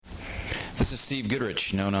This is Steve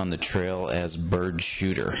Goodrich, known on the trail as Bird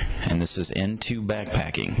Shooter, and this is Into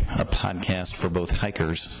Backpacking, a podcast for both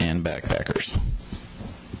hikers and backpackers.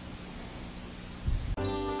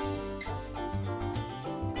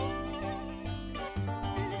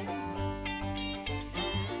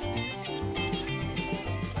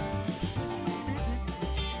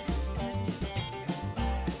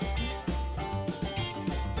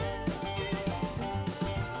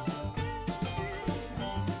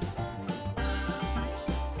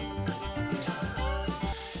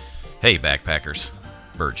 Hey backpackers,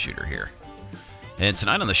 Bird Shooter here. And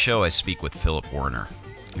tonight on the show I speak with Philip Werner,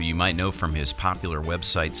 who you might know from his popular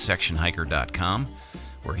website sectionhiker.com,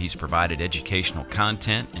 where he's provided educational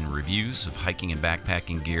content and reviews of hiking and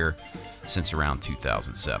backpacking gear since around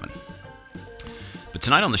 2007. But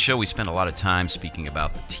tonight on the show we spent a lot of time speaking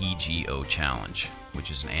about the TGO Challenge, which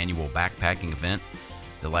is an annual backpacking event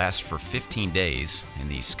that lasts for 15 days in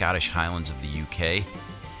the Scottish Highlands of the UK,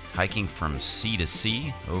 hiking from sea to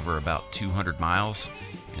sea over about 200 miles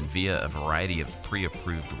and via a variety of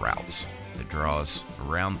pre-approved routes that draws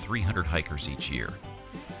around 300 hikers each year.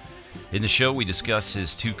 In the show, we discuss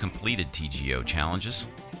his two completed TGO challenges,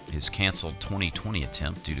 his canceled 2020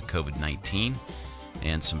 attempt due to COVID-19,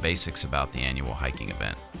 and some basics about the annual hiking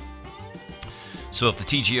event. So if the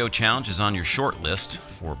TGO challenge is on your short list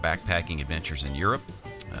for backpacking adventures in Europe,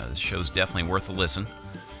 this show's definitely worth a listen.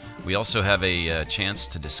 We also have a chance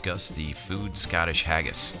to discuss the food Scottish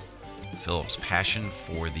haggis, Philip's passion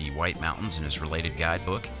for the White Mountains in his related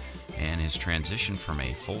guidebook, and his transition from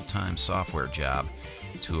a full-time software job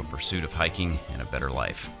to a pursuit of hiking and a better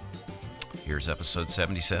life. Here's episode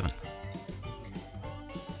 77.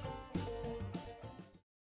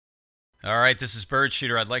 All right, this is Bird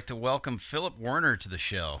Shooter. I'd like to welcome Philip Werner to the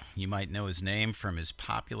show. You might know his name from his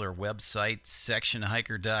popular website,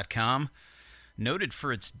 sectionhiker.com. Noted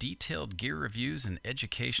for its detailed gear reviews and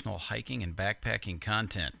educational hiking and backpacking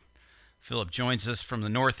content. Philip joins us from the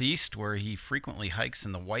Northeast, where he frequently hikes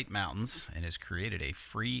in the White Mountains and has created a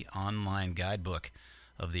free online guidebook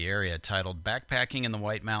of the area titled Backpacking in the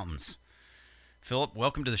White Mountains. Philip,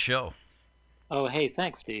 welcome to the show. Oh, hey,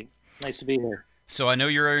 thanks, Steve. Nice to be here. So I know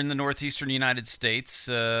you're in the northeastern United States.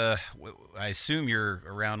 I assume you're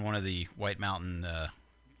around one of the White Mountain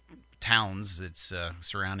towns that's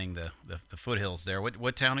surrounding the foothills there.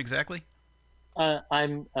 What town exactly?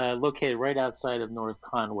 I'm located right outside of North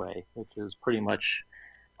Conway, which is pretty much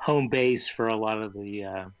home base for a lot of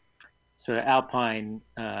the sort of alpine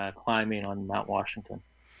climbing on Mount Washington.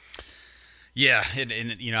 Yeah,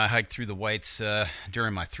 and you know, I hiked through the Whites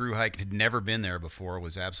during my through hike. Had never been there before.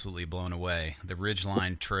 Was absolutely blown away. The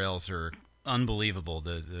ridgeline trails are unbelievable.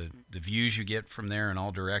 The views you get from there in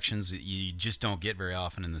all directions, you just don't get very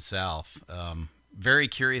often in the South. Very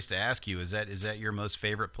curious to ask you, is that your most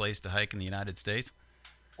favorite place to hike in the United States?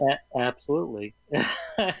 Absolutely.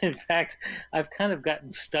 In fact, I've kind of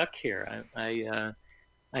gotten stuck here. I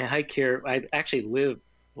hike here. I actually live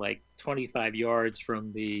like 25 yards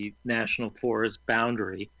from the National Forest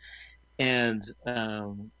boundary, and I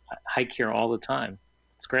hike here all the time.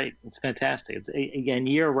 It's great. It's fantastic. It's again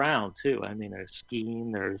year round too. I mean, there's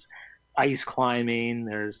skiing, there's ice climbing,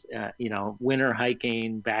 there's winter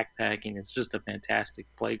hiking, backpacking. It's just a fantastic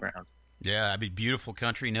playground. Yeah, I mean, beautiful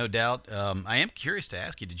country, no doubt. I am curious to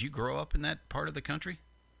ask you, did you grow up in that part of the country?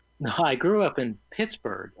 No, I grew up in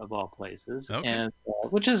Pittsburgh, of all places, okay. and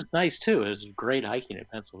which is nice too. It's great hiking in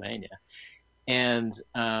Pennsylvania, and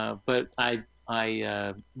but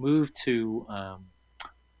I moved to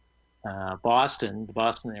Boston, the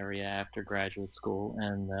Boston area, after graduate school,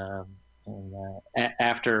 and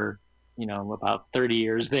after about 30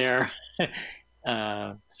 years there,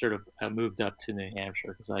 sort of moved up to New Hampshire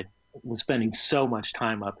because I was spending so much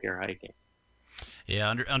time up here hiking. Yeah,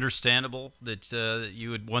 understandable that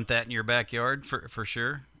you would want that in your backyard for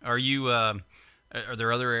sure. Are you? Are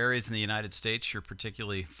there other areas in the United States you're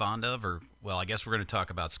particularly fond of, or well, I guess we're going to talk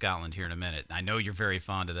about Scotland here in a minute. I know you're very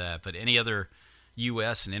fond of that, but any other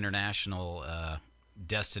U.S. and international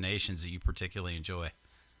destinations that you particularly enjoy?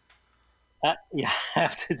 Yeah, I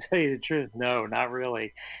have to tell you the truth. No, not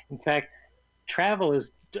really. In fact, travel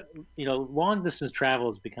is, long distance travel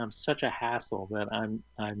has become such a hassle that I'm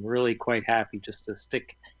really quite happy just to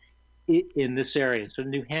stick in this area. So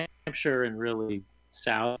New Hampshire and really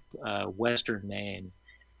western Maine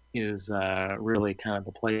is really kind of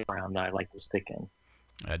the playground that I like to stick in.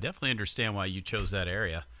 I definitely understand why you chose that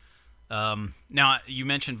area. Now, you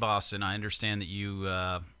mentioned Boston. I understand that you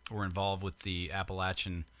were involved with the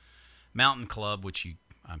Appalachian Mountain Club, which you,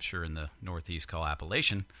 I'm sure, in the Northeast call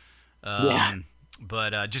Appalachian. Yeah.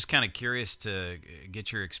 But just kind of curious to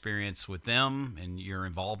get your experience with them and your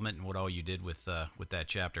involvement and what all you did with that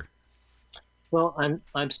chapter. Well,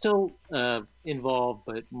 I'm still involved,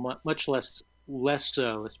 but much less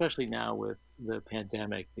so, especially now with the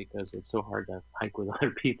pandemic, because it's so hard to hike with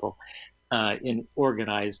other people in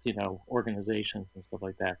organized, organizations and stuff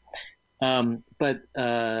like that. But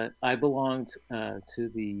I belonged to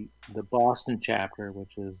the Boston chapter,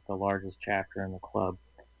 which is the largest chapter in the club,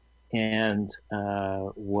 and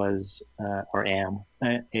was or am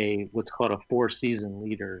a what's called a 4-season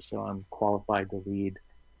leader. So I'm qualified to lead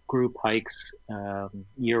group hikes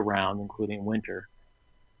year round, including winter.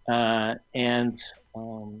 I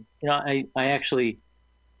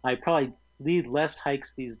probably lead less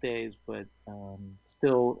hikes these days, but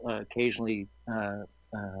still occasionally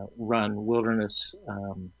run wilderness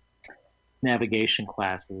navigation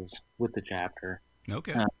classes with the chapter.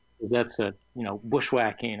 Okay. That's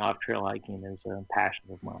bushwhacking, off trail hiking is a passion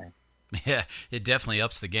of mine. Yeah, it definitely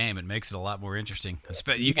ups the game. It makes it a lot more interesting.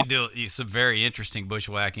 You can do some very interesting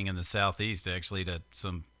bushwhacking in the southeast, actually, to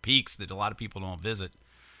some peaks that a lot of people don't visit.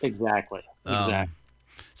 Exactly.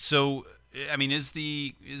 So, I mean, is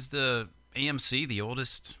the AMC the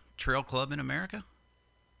oldest trail club in America?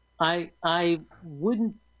 I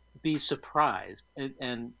wouldn't be surprised,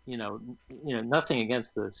 and nothing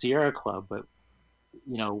against the Sierra Club, but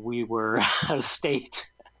we were a state,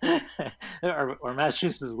 or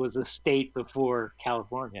Massachusetts was a state before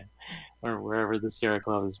California, or wherever the Sierra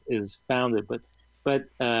Club is founded. But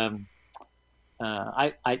I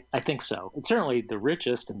think so. It's certainly the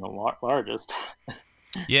richest and the largest.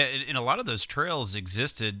 Yeah, and a lot of those trails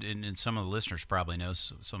existed, and some of the listeners probably know,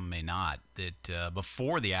 some may not, that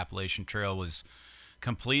before the Appalachian Trail was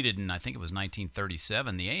completed in, I think it was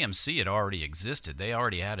 1937, the AMC had already existed. They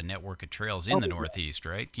already had a network of trails in the Northeast,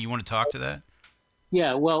 right? You want to talk to that?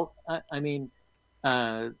 Yeah, well, I mean,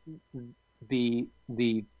 the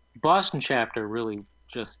Boston chapter really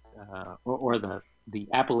just, or the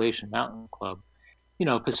Appalachian Mountain Club,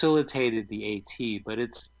 facilitated the AT, but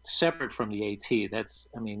it's separate from the AT. That's,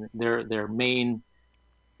 I mean, their main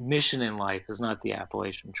mission in life is not the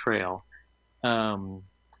Appalachian Trail, but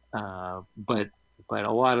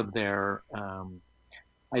a lot of their,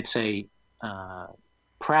 I'd say,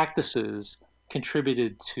 practices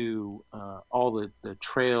contributed to all the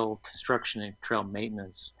trail construction and trail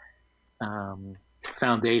maintenance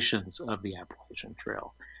foundations of the Appalachian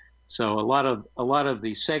Trail. So a lot of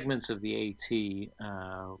the segments of the AT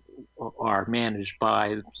are managed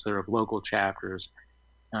by sort of local chapters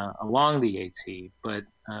along the AT, but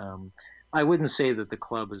I wouldn't say that the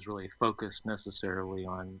club is really focused necessarily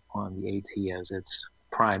on the AT as its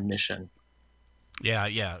prime mission.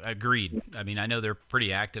 Yeah, agreed. I mean, I know they're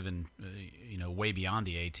pretty active and way beyond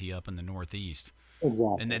the AT up in the Northeast.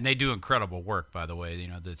 Exactly. And they do incredible work, by the way.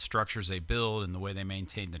 The structures they build and the way they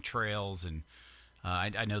maintain the trails, and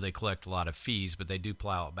I know they collect a lot of fees, but they do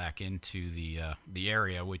plow it back into the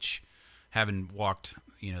area. Which, having walked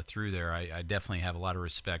through there, I definitely have a lot of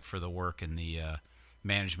respect for the work and the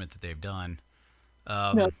management that they've done.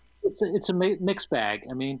 It's a mixed bag.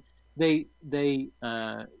 I mean, they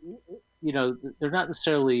they're not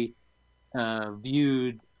necessarily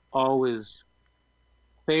viewed always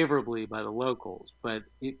favorably by the locals, but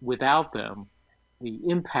without them, the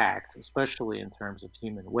impact, especially in terms of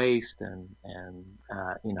human waste and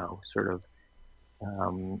sort of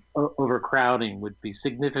overcrowding, would be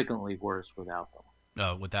significantly worse without them.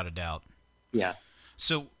 Without a doubt. Yeah.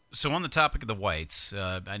 So on the topic of the whites,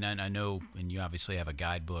 I know, and you obviously have a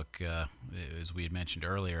guidebook, as we had mentioned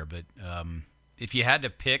earlier, but if you had to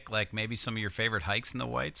pick, like, maybe some of your favorite hikes in the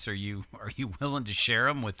whites, are you willing to share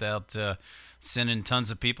them without sending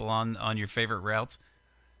tons of people on your favorite routes?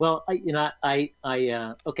 Well, okay.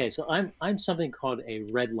 So I'm something called a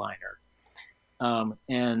redliner,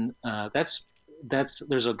 and that's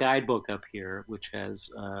there's a guidebook up here which has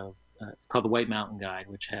it's called the White Mountain Guide,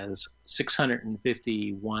 which has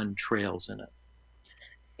 651 trails in it,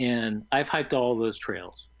 and I've hiked all of those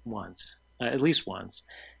trails once, at least once,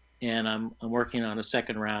 and I'm working on a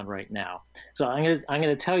second round right now. So I'm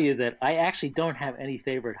gonna tell you that I actually don't have any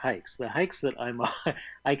favorite hikes. The hikes that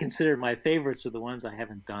I consider my favorites are the ones I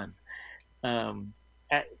haven't done.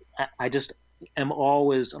 I just I'm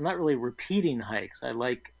not really repeating hikes. I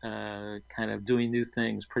like kind of doing new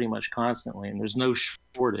things pretty much constantly, and there's no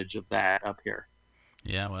shortage of that up here.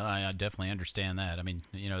 Yeah, well, I definitely understand that. I mean,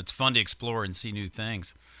 it's fun to explore and see new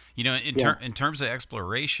things. In terms of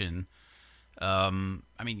exploration. I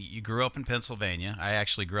mean, you grew up in Pennsylvania. I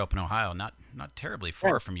actually grew up in Ohio, not terribly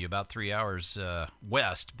far from you, about 3 hours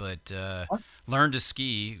west, but learned to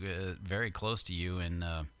ski very close to you. And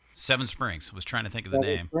Seven Springs. Was trying to think of the That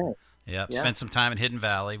was name. great. Yep. Yeah. Spent some time in Hidden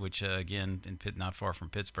Valley, which again, not far from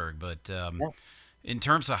Pittsburgh. But in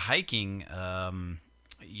terms of hiking,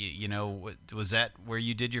 was that where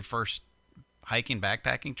you did your first hiking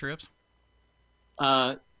backpacking trips?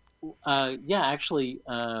 Uh, yeah, actually,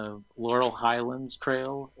 Laurel Highlands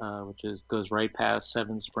Trail, which goes right past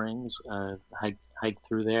Seven Springs, hiked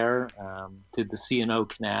through there. Did the C&O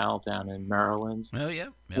Canal down in Maryland. Oh yeah.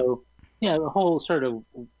 Yep. So, yeah, the whole sort of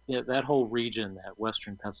that whole region, that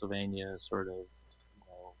Western Pennsylvania, sort of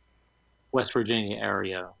West Virginia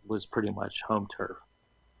area, was pretty much home turf.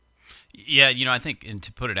 Yeah, I think, and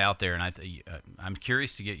to put it out there, and I'm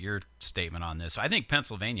curious to get your statement on this. I think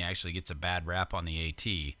Pennsylvania actually gets a bad rap on the AT.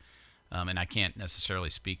 And I can't necessarily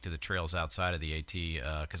speak to the trails outside of the AT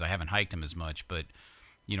because I haven't hiked them as much. But,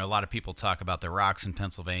 a lot of people talk about the rocks in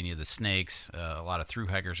Pennsylvania, the snakes. A lot of through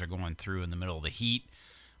hikers are going through in the middle of the heat.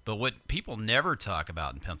 But what people never talk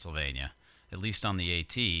about in Pennsylvania, at least on the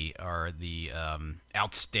AT, are the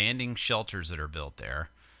outstanding shelters that are built there.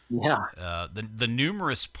 Yeah. The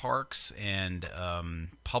numerous parks and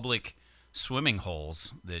public swimming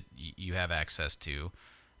holes that you have access to.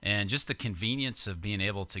 And just the convenience of being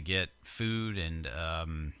able to get food and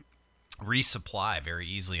resupply very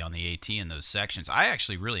easily on the AT in those sections. I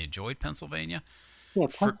actually really enjoyed Pennsylvania. Yeah,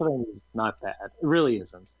 Pennsylvania's not bad. It really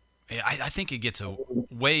isn't. I think it gets a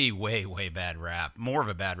way, way, way bad rap. More of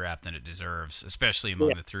a bad rap than it deserves, especially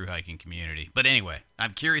among the through hiking community. But anyway,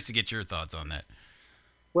 I'm curious to get your thoughts on that.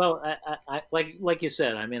 Well, I like you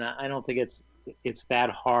said. I mean, I don't think it's that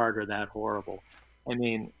hard or that horrible. I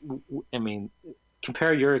mean,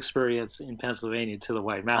 compare your experience in Pennsylvania to the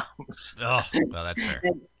White Mountains. Oh, well, that's fair.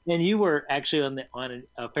 And you were actually on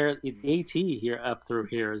a fair AT here up through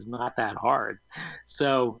here is not that hard,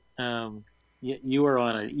 so you were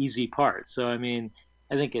on an easy part. So I mean,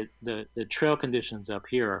 I think the trail conditions up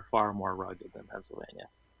here are far more rugged than Pennsylvania.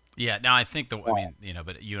 Yeah. Now I think but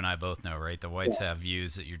you and I both know, right? The whites have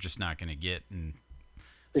views that you're just not going to get in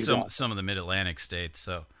some of the Mid-Atlantic states.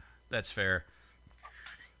 So that's fair.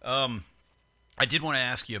 I did want to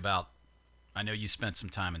ask you about, I know you spent some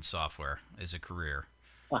time in software as a career.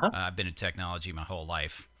 Uh-huh. I've been in technology my whole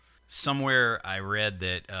life. Somewhere I read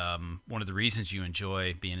that one of the reasons you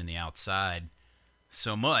enjoy being in the outside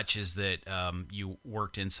so much is that you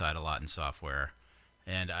worked inside a lot in software.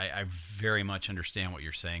 And I very much understand what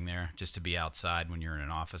you're saying there, just to be outside when you're in an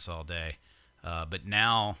office all day. But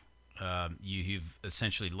now you've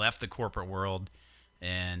essentially left the corporate world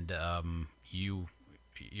and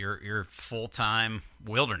you're full-time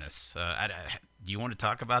wilderness. Do you want to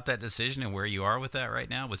talk about that decision and where you are with that right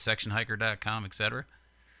now with sectionhiker.com, et cetera?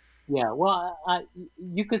 Yeah, well,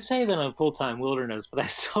 you could say that I'm full-time wilderness, but I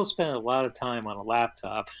still spend a lot of time on a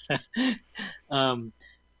laptop.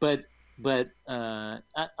 But I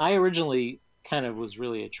originally kind of was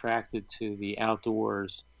really attracted to the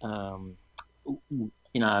outdoors. I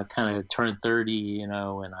kind of turned 30, and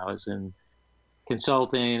I was in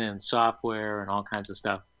consulting and software and all kinds of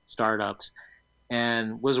stuff, startups,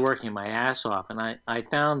 and was working my ass off. And I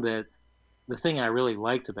found that the thing I really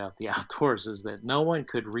liked about the outdoors is that no one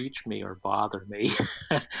could reach me or bother me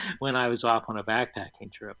when I was off on a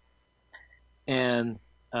backpacking trip. And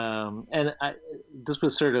this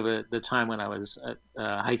was sort of the time when I was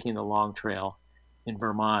hiking the Long Trail in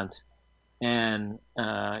Vermont. And,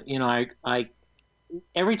 I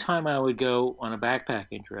every time I would go on a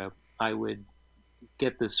backpacking trip, I would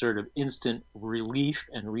get this sort of instant relief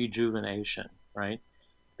and rejuvenation, right?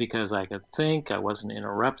 Because I could think, I wasn't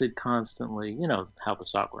interrupted constantly, how the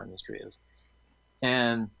software industry is.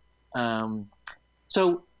 And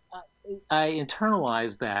so I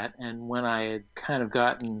internalized that. And when I had kind of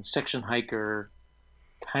gotten Section Hiker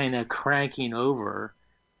kind of cranking over,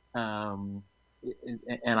 and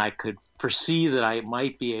I could foresee that I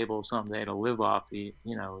might be able someday to live off the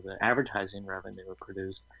advertising revenue it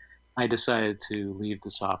produced, I decided to leave the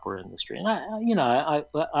software industry. And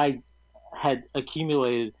I had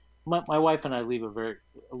accumulated. My wife and I lead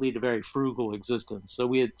a very frugal existence. So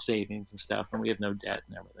we had savings and stuff, and we have no debt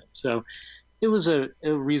and everything. So it was a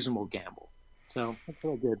reasonable gamble. So that's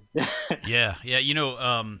what I did. Yeah.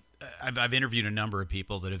 I've interviewed a number of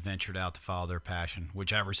people that have ventured out to follow their passion,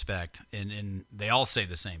 which I respect, and they all say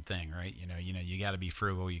the same thing, right? You got to be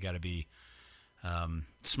frugal, you got to be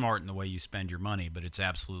smart in the way you spend your money, but it's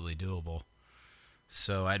absolutely doable.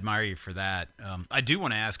 So I admire you for that. I do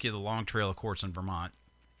want to ask you the Long Trail, of course, in Vermont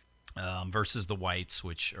versus the whites,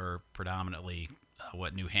 which are predominantly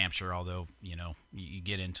New Hampshire, although you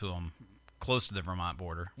get into them close to the Vermont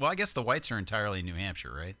border. Well, I guess the whites are entirely in New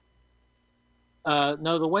Hampshire, right?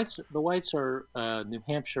 No, the whites are New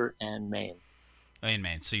Hampshire and Maine. In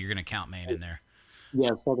Maine, so you're going to count Maine in there.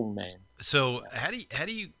 Yeah, southern Maine. So how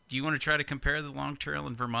do you want to try to compare the Long Trail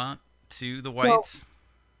in Vermont to the Whites?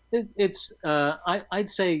 Well, I'd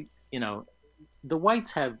say, the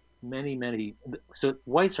Whites have many. So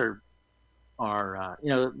Whites are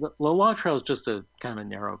the Long Trail is just a kind of a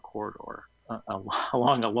narrow corridor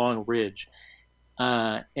along a long ridge,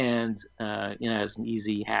 and it's an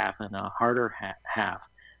easy half and a harder half.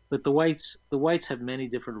 But the Whites have many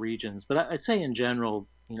different regions. But I'd say in general,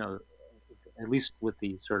 at least with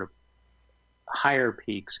the sort of higher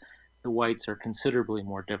peaks, the Whites are considerably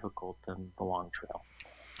more difficult than the Long Trail.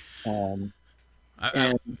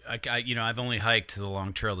 I've only hiked the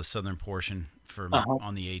Long Trail, the southern portion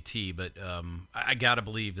on the AT, but I got to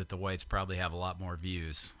believe that the Whites probably have a lot more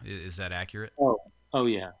views. Is that accurate? Oh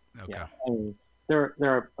yeah. Okay. Yeah. I mean, there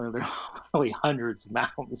are probably hundreds of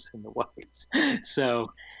mountains in the Whites,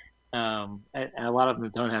 so and a lot of them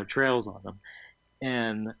don't have trails on them,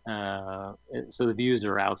 and so the views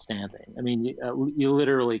are outstanding. I mean, you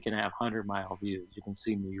literally can have 100-mile views. You can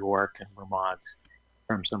see New York and Vermont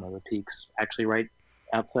from some of the peaks, actually right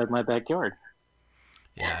outside my backyard.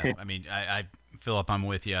 Yeah, I mean, Philip, I'm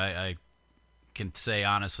with you. I can say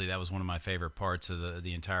honestly that was one of my favorite parts of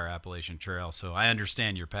the entire Appalachian Trail. So I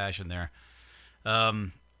understand your passion there.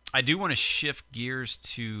 I do want to shift gears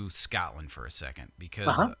to Scotland for a second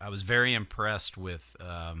because I was very impressed with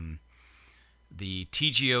the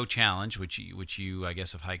TGO challenge, which you I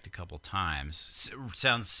guess have hiked a couple times.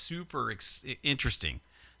 Sounds super interesting.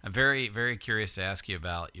 I'm very, very curious to ask you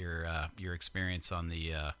about your experience on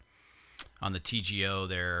the TGO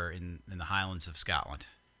there in the Highlands of Scotland.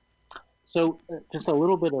 So just a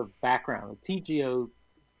little bit of background. TGO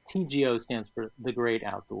stands for The Great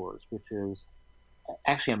Outdoors, which is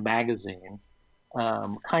actually a magazine,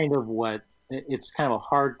 kind of it's kind of a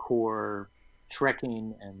hardcore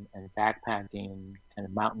trekking and backpacking kind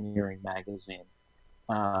of mountaineering magazine,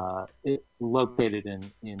 located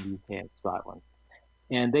in the UK and Scotland.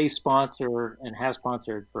 And they sponsor and have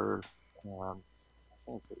sponsored for I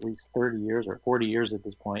think it's at least 30 years or 40 years at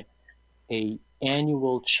this point, a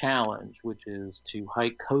annual challenge, which is to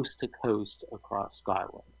hike coast to coast across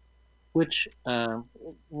Scotland, which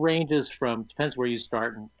ranges from, depends where you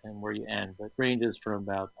start and where you end, but ranges from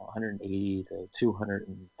about 180 to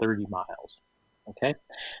 230 miles. Okay,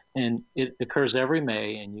 and it occurs every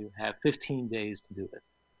May, and you have 15 days to do it.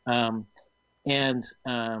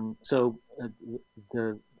 So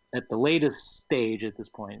at the latest stage at this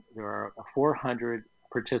point, there are 400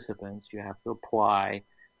 participants. You have to apply.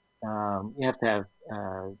 You have to have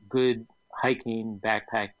good hiking,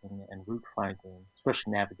 backpacking, and route finding,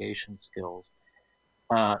 especially navigation skills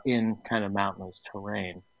in kind of mountainous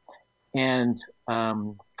terrain. And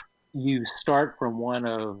you start from one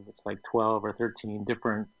of, it's like 12 or 13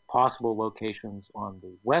 different possible locations on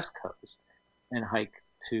the west coast and hike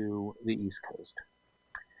to the east coast.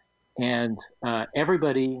 And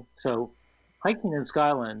so hiking in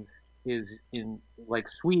Scotland is in, like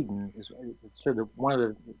Sweden, is sort of one of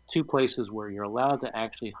the two places where you're allowed to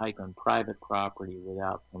actually hike on private property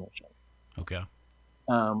without permission. Okay.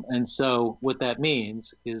 And so what that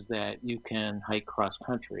means is that you can hike cross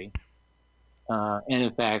country. And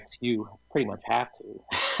in fact, you pretty much have to.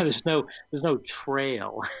 There's no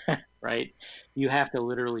trail, right? You have to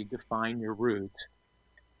literally define your route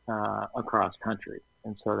across country.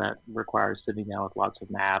 And so that requires sitting down with lots of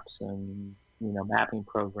maps and mapping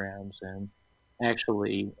programs and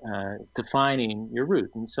actually defining your route.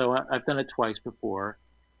 And so I've done it twice before,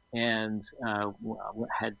 and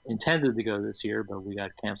had intended to go this year, but we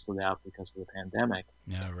got canceled out because of the pandemic.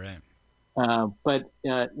 Yeah, right. But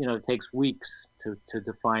it takes weeks to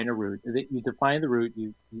define a route. You define the route,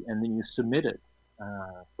 and then you submit it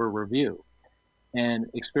for review. And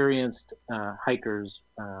experienced hikers,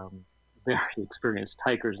 very experienced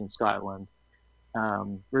hikers in Scotland,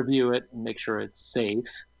 review it and make sure it's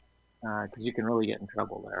safe, because you can really get in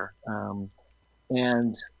trouble there.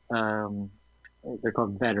 They're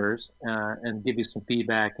called vetters, and give you some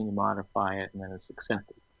feedback, and you modify it, and then it's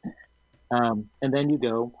accepted. And then you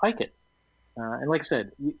go hike it. And like I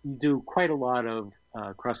said, you do quite a lot of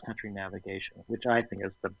cross-country navigation, which I think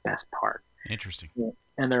is the best part. Interesting.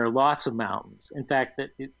 And there are lots of mountains. In fact,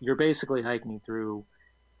 you're basically hiking through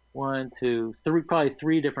probably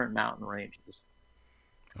three different mountain ranges.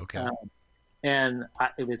 Okay. And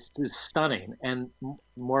it's just stunning. And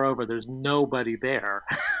moreover, there's nobody there.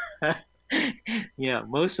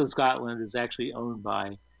 Most of Scotland is actually owned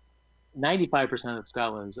by 95% of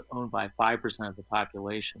Scotland is owned by 5% of the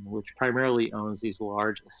population, which primarily owns these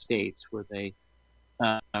large estates where they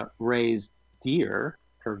raise deer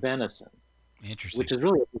for venison. Interesting. Which is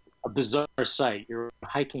really a bizarre sight. You're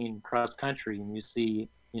hiking cross country and you see,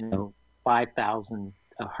 5,000,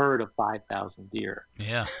 a herd of 5,000 deer.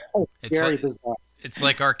 Yeah. It's Very like bizarre. it's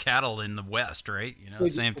like our cattle in the West, right?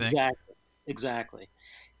 Same thing. Exactly.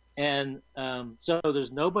 And so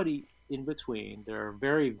there's nobody in between. There are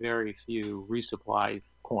very, very few resupply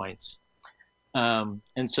points. And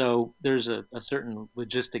so there's a certain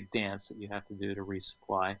logistic dance that you have to do to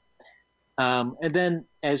resupply. And then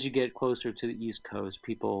as you get closer to the East Coast,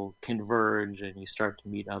 people converge and you start to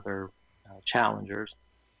meet other challengers.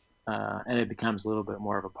 And it becomes a little bit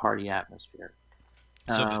more of a party atmosphere.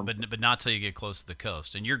 So, but not till you get close to the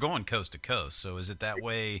coast. And you're going coast to coast. So is it that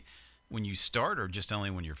way when you start or just only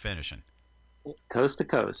when you're finishing? Coast to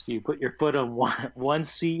coast. You put your foot on one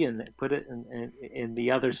sea and put it in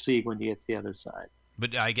the other sea when you get to the other side.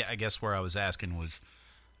 But I guess where I was asking was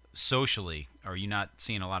socially, are you not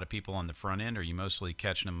seeing a lot of people on the front end? Or are you mostly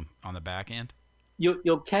catching them on the back end?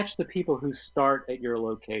 You'll catch the people who start at your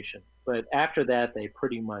location, but after that they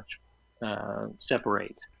pretty much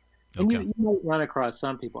separate. And Okay. you might run across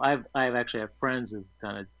some people. I've actually have friends who've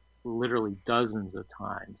done it literally dozens of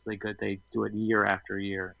times. They do it year after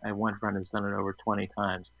year. I have one friend who's done it over 20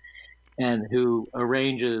 times, and who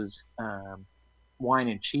arranges wine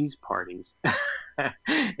and cheese parties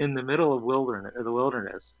in the middle of the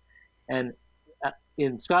wilderness. And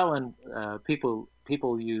in Scotland, people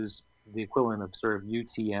use the equivalent of sort of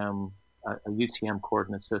UTM, a UTM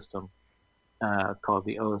coordinate system called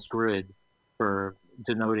the OS grid for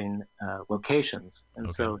denoting locations. And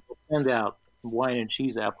so they send out wine and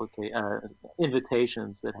cheese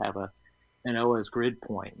invitations that have an OS grid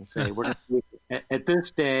point and say, we're going to be at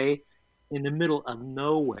this day in the middle of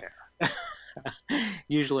nowhere,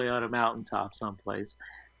 usually on a mountaintop someplace,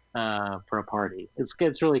 for a party.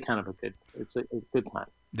 It's really kind of a good time.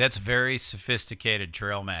 That's very sophisticated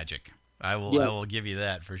trail magic. I will give you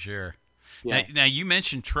that for sure. Yeah. Now you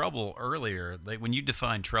mentioned trouble earlier. Like when you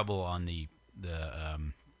define trouble on the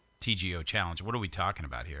TGO challenge, what are we talking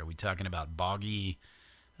about here? Are we talking about boggy,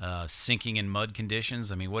 sinking in mud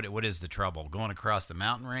conditions? I mean, what is the trouble? Going across the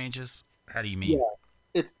mountain ranges? How do you mean?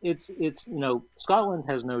 Yeah, it's Scotland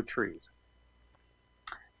has no trees,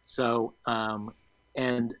 so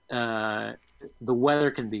and the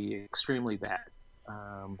weather can be extremely bad.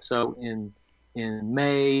 So in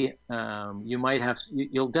May,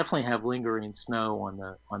 you'll definitely have lingering snow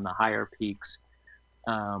on the higher peaks.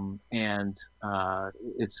 And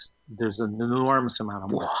there's an enormous amount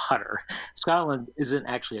of water. Scotland isn't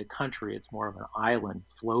actually a country; it's more of an island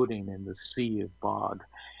floating in the sea of bog.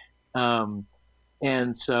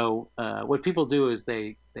 And so what people do is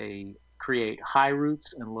they create high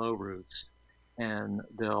routes and low routes, and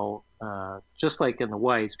they'll just like in the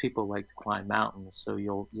Whites, people like to climb mountains. So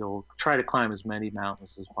you'll try to climb as many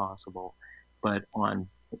mountains as possible, but on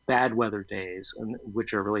bad weather days,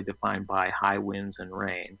 which are really defined by high winds and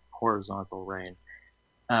rain, horizontal rain,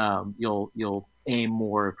 you'll aim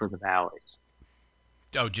more for the valleys.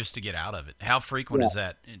 Oh, just to get out of it. How frequent is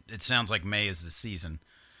that? It sounds like May is the season.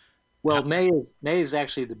 Well, May is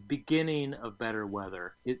actually the beginning of better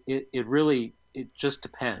weather. It just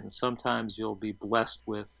depends. Sometimes you'll be blessed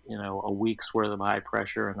with a week's worth of high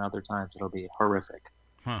pressure, and other times it'll be horrific.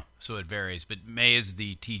 Huh. So it varies, but May is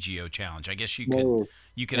the TGO challenge. I guess you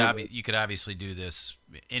could obviously do this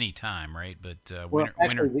anytime, right? But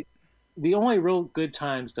winter. The only real good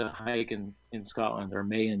times to hike in Scotland are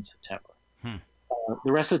May and September.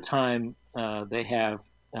 The rest of the time, they have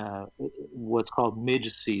what's called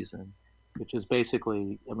mid-season, which is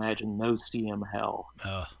basically, imagine no CM hell.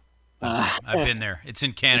 I've been there. It's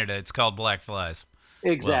in Canada. It's called Black Flies.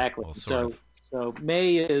 Exactly. Well, sort of. So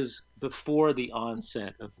May is before the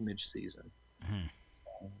onset of mid-season.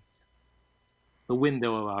 So it's the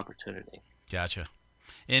window of opportunity. Gotcha.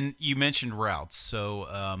 And you mentioned routes. So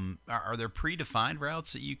are there predefined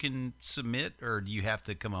routes that you can submit, or do you have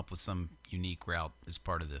to come up with some unique route as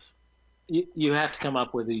part of this? You have to come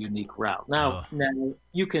up with a unique route. Now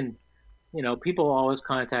you can, people always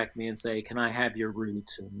contact me and say, can I have your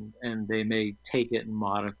route? And they may take it and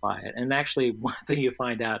modify it. And actually, one thing you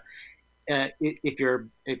find out, if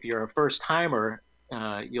you're a first timer,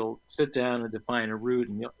 you'll sit down and define a route,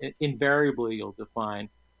 and invariably you'll define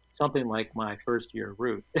something like my first year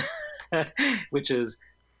route, which is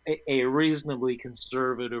a reasonably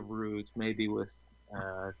conservative route, maybe with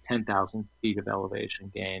 10,000 feet of elevation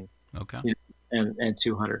gain, and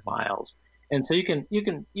 200 miles. And so you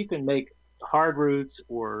can make hard routes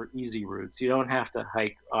or easy routes. You don't have to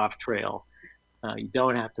hike off trail. You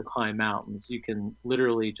don't have to climb mountains. You can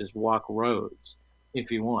literally just walk roads if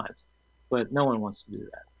you want, but no one wants to do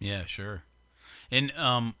that. Yeah, sure. And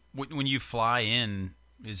when you fly in,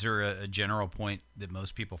 Is there a general point that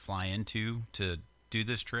most people fly into to do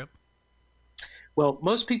this trip? Well,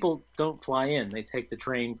 most people don't fly in; they take the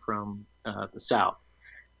train from the south.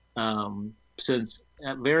 Since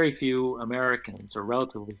very few Americans, or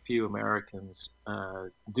relatively few Americans,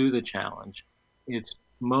 do the challenge, it's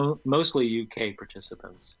mostly UK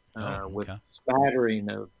participants, with Okay. a spattering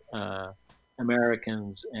of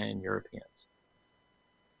Americans and Europeans.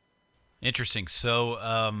 Interesting. So,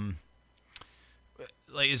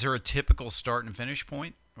 like, is there a typical start and finish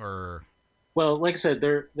point, or? Well, like I said,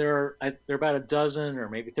 there are about a dozen or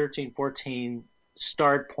maybe 13, 14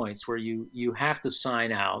 start points where you have to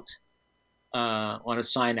sign out on a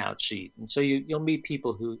sign out sheet, and so you'll meet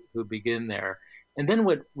people who begin there, and then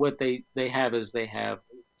what they have is they have,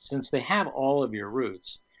 since they have all of your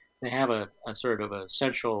routes, they have a sort of a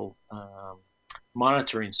central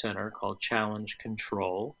monitoring center called Challenge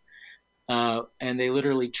Control, and they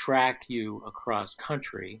literally track you across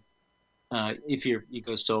country if you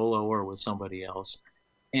go solo or with somebody else,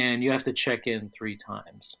 and you have to check in 3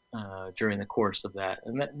 times during the course of that,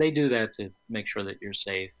 and they do that to make sure that you're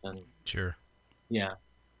safe. And Sure. yeah,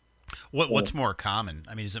 What's more common?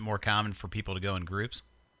 I mean, is it more common for people to go in groups?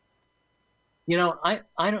 I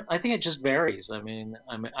think it just varies.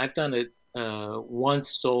 I've done it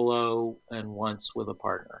once solo and once with a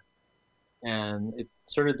partner, and it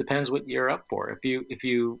sort of depends what you're up for. If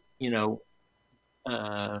you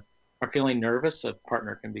are feeling nervous, a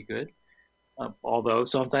partner can be good, although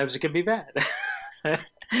sometimes it can be bad.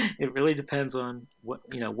 It really depends on what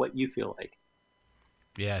you feel like.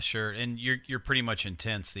 Yeah, sure. And you're pretty much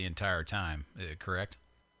intense the entire time, correct?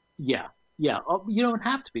 Yeah, yeah. You don't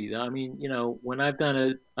have to be though. When I've done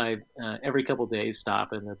it, I every couple of days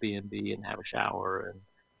stop in a B&B and have a shower and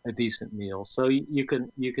a decent meal. So you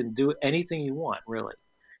can do anything you want, really.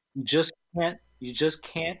 You just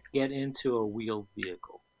can't get into a wheeled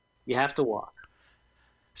vehicle. You have to walk.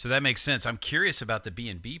 So that makes sense. I'm curious about the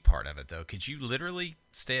B&B part of it, though. Could you literally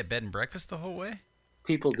stay at bed and breakfast the whole way?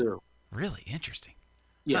 People do. Really interesting.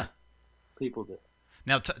 Yeah, Huh. people do.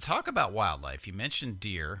 Now, talk about wildlife. You mentioned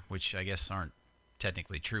deer, which I guess aren't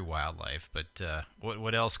technically true wildlife, but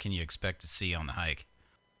what else can you expect to see on the hike?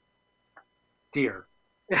 Deer.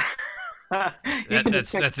 That's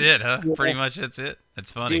it, huh? Yeah. Pretty much that's it.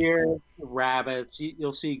 That's funny. Deer, rabbits.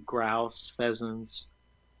 You'll see grouse, pheasants.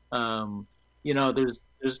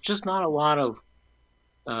 There's just not a lot of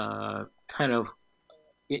kind of.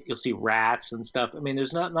 You'll see rats and stuff.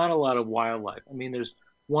 There's not a lot of wildlife. There's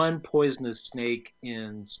one poisonous snake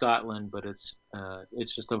in Scotland, but it's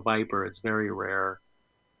just a viper. It's very rare.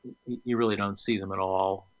 You really don't see them at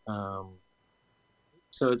all.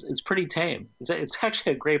 So it's pretty tame. It's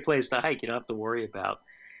actually a great place to hike. You don't have to worry about.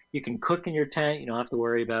 You can cook in your tent. You don't have to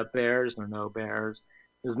worry about bears. There are no bears.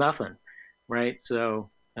 There's nothing, right? So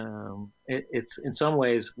it's in some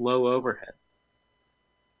ways low overhead.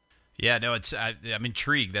 Yeah, no, I'm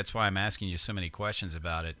intrigued. That's why I'm asking you so many questions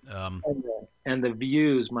about it. And the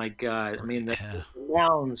views, my God! The Yeah.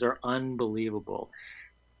 mountains are unbelievable.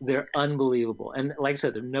 They're unbelievable, and like I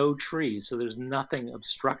said, there are no trees, so there's nothing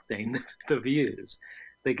obstructing the views.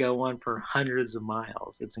 They go on for hundreds of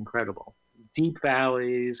miles. It's incredible. Deep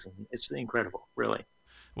valleys, and it's incredible, really.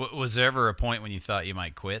 Was there ever a point when you thought you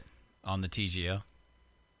might quit on the TGO?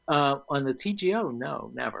 On the TGO,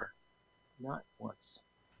 no, never, not once.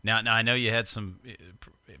 Now I know you had some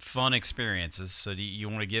fun experiences. So do you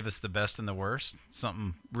want to give us the best and the worst?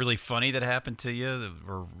 Something really funny that happened to you, that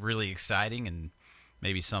were really exciting, and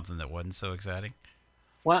maybe something that wasn't so exciting?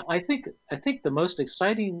 Well, I think the most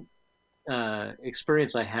exciting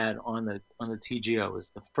experience I had on the TGO was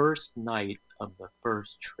the first night of the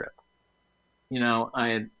first trip.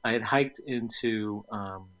 I had hiked into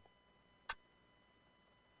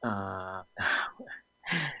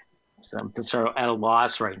so I'm sort of at a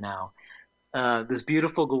loss right now. This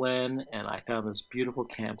beautiful glen, and I found this beautiful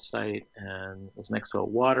campsite, and it was next to a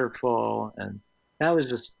waterfall, and that was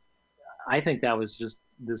just. I think that was just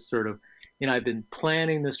this sort of, I've been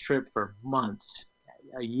planning this trip for months,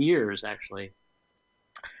 years actually,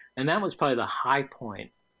 and that was probably the high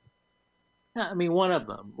point. One of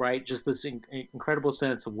them, right? Just this incredible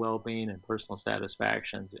sense of well-being and personal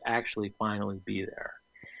satisfaction to actually finally be there.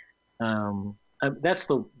 That's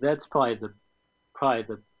probably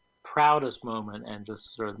the proudest moment, and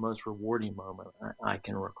just sort of the most rewarding moment I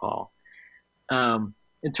can recall.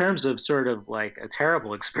 In terms of sort of like a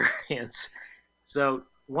terrible experience, so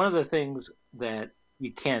one of the things that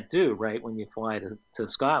you can't do, right, when you fly to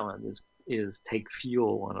Scotland is take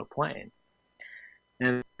fuel on a plane.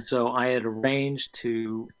 And so I had arranged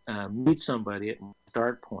to meet somebody at my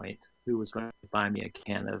start point who was going to buy me a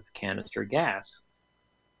can of canister gas.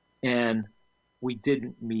 and we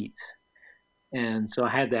didn't meet. And so I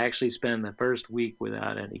had to actually spend the first week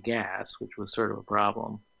without any gas, which was sort of a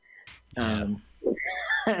problem. Yeah.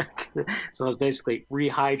 So I was basically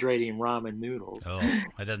rehydrating ramen noodles. Oh,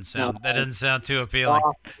 that doesn't sound too appealing.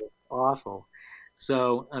 Awful.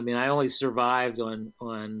 So I mean, I only survived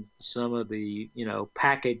on some of the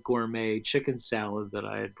packet gourmet chicken salad that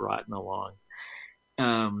I had brought along.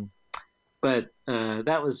 Um, but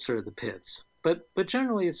that was sort of the pits. But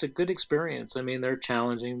generally, it's a good experience. I mean, they're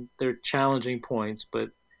challenging points,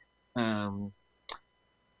 but yeah,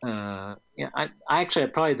 I actually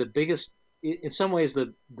had probably the biggest, in some ways,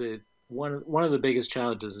 the one of the biggest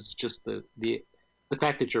challenges is just the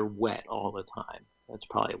fact that you're wet all the time. That's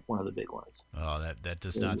probably one of the big ones. Oh, that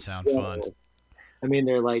does not sound fun. I mean,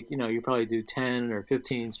 they're like, you probably do 10 or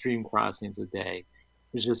 15 stream crossings a day.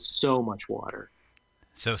 There's just so much water.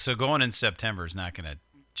 So going in September is not going to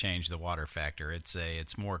change the water factor.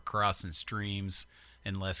 It's more crossing streams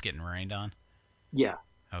and less getting rained on. Yeah.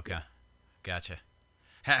 Okay, gotcha.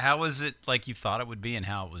 How was it like you thought it would be, and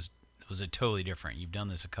how was it totally different? You've done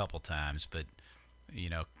this a couple times, but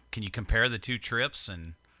can you compare the two trips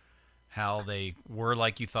and how they were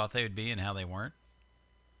like you thought they would be and how they weren't?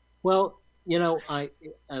 Well, I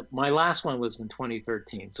my last one was in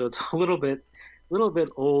 2013, so it's a little bit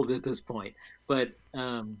old at this point. But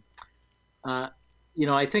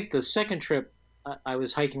I think the second trip I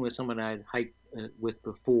was hiking with someone I'd hiked with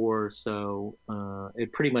before, so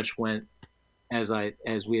it pretty much went as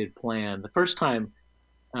we had planned. The first time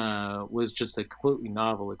was just a completely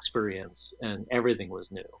novel experience, and everything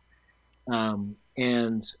was new.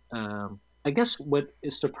 I guess what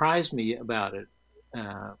surprised me about it,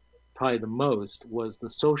 probably the most, was the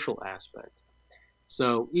social aspect.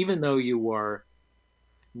 So even though you are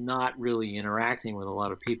not really interacting with a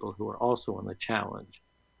lot of people who are also on the challenge,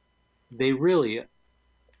 they really,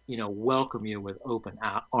 welcome you with open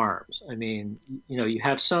arms. I mean, you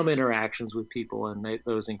have some interactions with people, and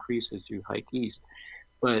those increase as you hike east,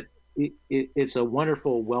 but it's a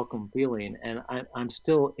wonderful welcome feeling, and I'm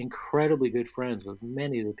still incredibly good friends with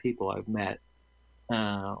many of the people I've met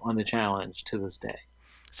on the challenge to this day.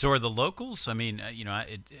 So are the locals? I mean,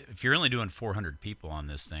 if you're only doing 400 people on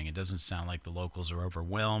this thing, it doesn't sound like the locals are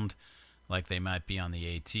overwhelmed, like they might be on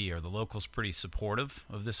the AT. Are the locals pretty supportive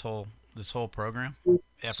of this whole program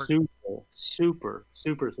effort? Super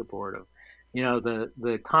supportive.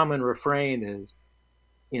 The common refrain is,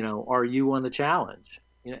 are you on the challenge?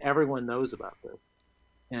 Everyone knows about this.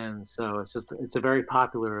 And so it's a very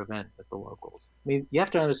popular event with the locals. I mean, you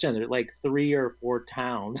have to understand there are like 3 or 4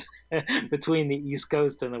 towns between the East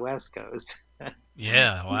Coast and the West Coast.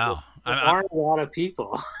 Yeah, wow. There aren't a lot of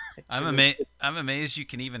people. I'm amazed you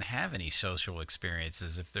can even have any social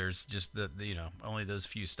experiences if there's just the only those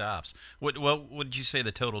few stops. What did you say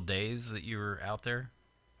the total days that you were out there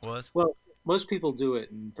was? Well, most people do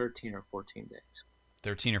it in 13 or 14 days.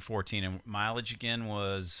 13 or 14, and mileage again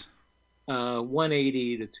was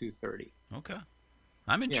 180 to 230. Okay.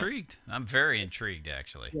 I'm intrigued. Yeah. I'm very intrigued,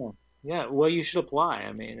 actually. Yeah. Well, you should apply.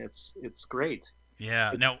 I mean, it's great.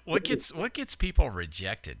 Yeah. Now, what gets people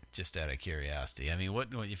rejected? Just out of curiosity. I mean, what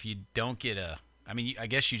if you don't get a? I mean, I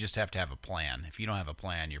guess you just have to have a plan. If you don't have a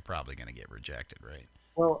plan, you're probably going to get rejected, right?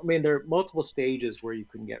 Well, I mean, there are multiple stages where you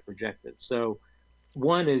can get rejected. So,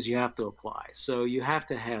 one is you have to apply. So you have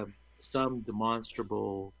to have some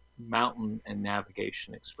demonstrable mountain and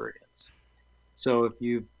navigation experience. So if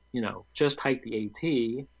you just hike the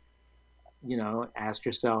AT, ask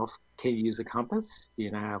yourself, can you use a compass? Do you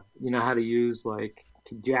know how to use, like,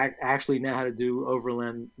 do you actually know how to do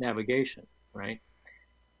overland navigation, right?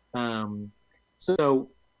 So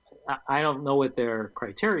I don't know what their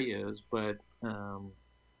criteria is, but a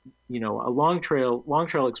long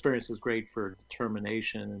trail experience is great for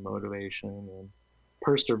determination and motivation and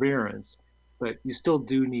perseverance, but you still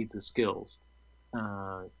do need the skills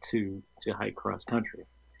to hike cross country.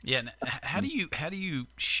 Yeah. And how do you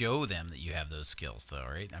show them that you have those skills, though?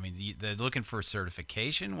 Right? I mean, they're looking for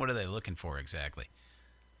certification. What are they looking for exactly?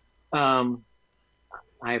 I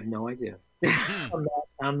have no idea.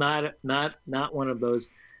 I'm not one of those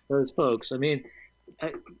folks. I mean,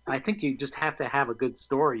 I think you just have to have a good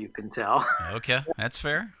story you can tell. Okay, that's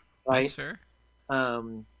fair. Right? That's fair.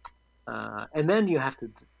 And then you have to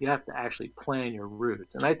actually plan your route,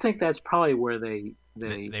 and I think that's probably where they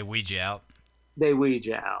weed you out. They weed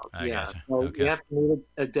you out. Yeah. Gotcha. So okay. You have to meet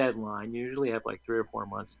a deadline. You usually have like 3 or 4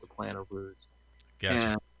 months to plan a route. Gotcha.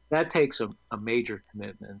 And that takes a major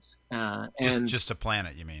commitment. Just to plan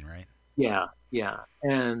it, you mean, right? Yeah.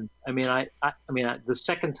 And I mean, I the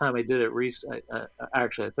second time I did it,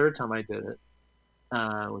 actually the third time I did it,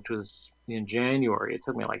 which was in January. It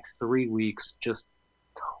took me like 3 weeks, just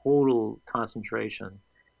total concentration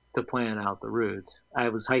to plan out the route. I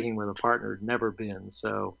was hiking with a partner who'd never been,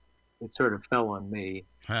 so it sort of fell on me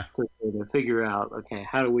to figure out, okay,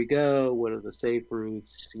 how do we go? What are the safe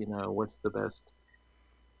routes? What's the best,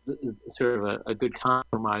 sort of a good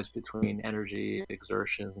compromise between energy,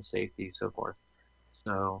 exertion, safety, so forth.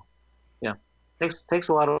 So, yeah, takes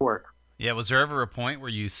a lot of work. Yeah, was there ever a point where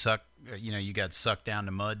you got sucked down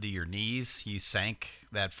to mud to your knees? You sank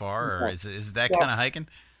that far, or is that kind of hiking?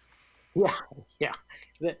 Yeah.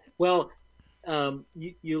 Well,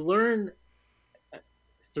 you learn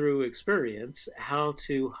through experience how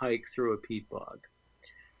to hike through a peat bog,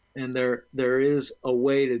 and there is a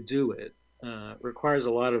way to do it. It requires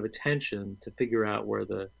a lot of attention to figure out where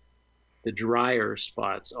the drier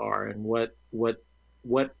spots are and what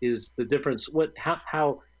is the difference.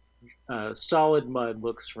 How solid mud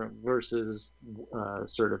looks versus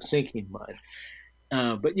sort of sinking mud,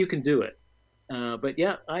 but you can do it. But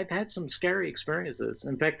yeah, I've had some scary experiences.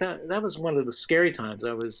 In fact, that was one of the scary times.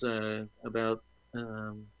 I was about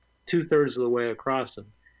 2/3 of the way across and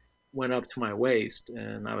went up to my waist,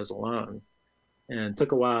 and I was alone, and it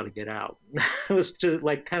took a while to get out. It was just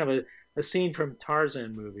like kind of a scene from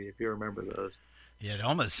Tarzan movie, if you remember those. Yeah, it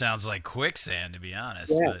almost sounds like quicksand, to be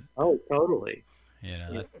honest. Yeah. But, oh, totally.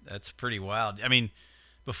 That's pretty wild. I mean,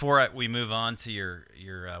 before we move on to your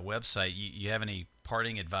website, you have any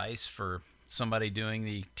parting advice for somebody doing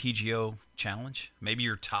the TGO challenge? Maybe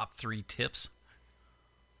your top 3 tips?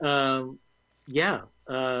 Yeah.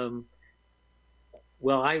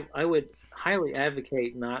 Well, I would highly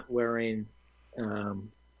advocate not wearing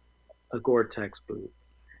a Gore-Tex boot.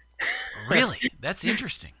 Really? That's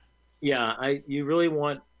interesting. Yeah, you really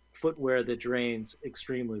want footwear that drains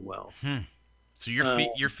extremely well. So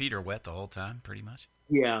your feet are wet the whole time, pretty much?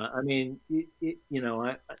 Yeah, I mean,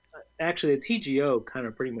 I actually the TGO kind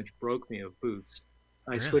of pretty much broke me of boots.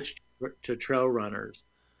 I switched to trail runners,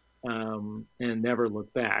 and never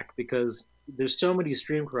looked back because there's so many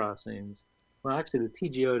stream crossings. Well, actually, the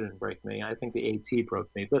TGO didn't break me. I think the AT broke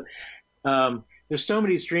me. But there's so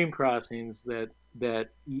many stream crossings that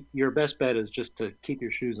your best bet is just to keep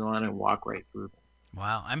your shoes on and walk right through them.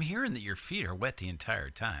 Wow, I'm hearing that your feet are wet the entire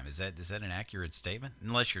time. Is that an accurate statement?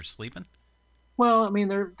 Unless you're sleeping? Well, I mean,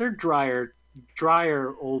 they're drier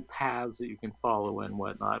old paths that you can follow and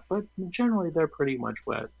whatnot, but generally they're pretty much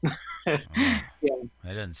wet. Yeah,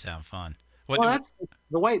 that doesn't sound fun. That's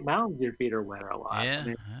the White Mountains. Your feet are wet a lot. Yeah. I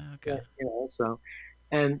mean, okay. So,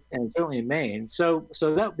 and certainly in Maine. So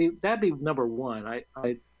that'd be number one.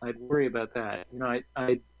 I'd worry about that.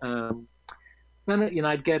 Then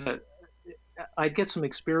I'd get some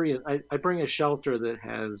experience. I bring a shelter that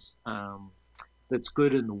has that's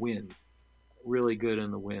good in the wind, really good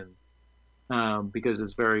in the wind, because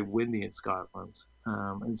it's very windy in Scotland,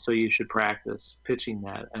 and so you should practice pitching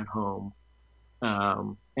that at home.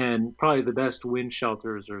 And probably the best wind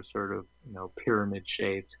shelters are sort of pyramid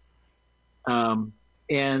shaped,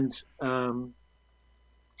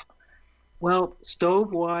 well,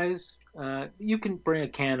 stove wise, you can bring a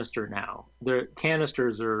canister now. The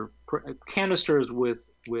canisters with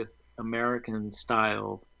American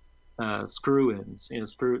style screw-ins,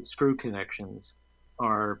 screw connections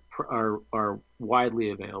are widely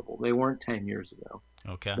available. They weren't 10 years ago.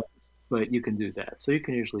 Okay. But you can do that. So you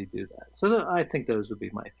can usually do that. So I think those would be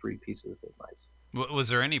my 3 pieces of advice. Was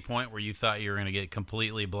there any point where you thought you were going to get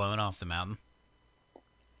completely blown off the mountain?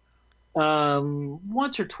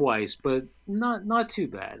 Once or twice, but not too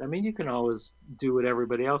bad. I mean, you can always do what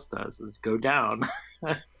everybody else does, is go down,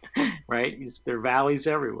 right? There are valleys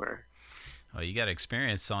everywhere. Well, you got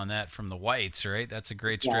experience on that from the whites, right? That's a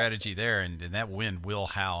great strategy there, and that wind will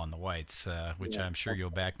howl on the whites, which I'm sure you'll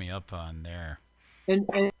back me up on there. And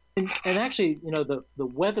actually, the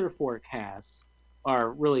weather forecasts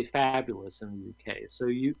are really fabulous in the UK. So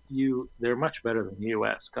they're much better than the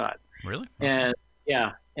US. God. Really? Okay.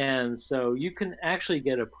 And so you can actually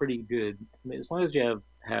get a pretty good, as long as you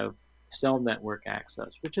have cell network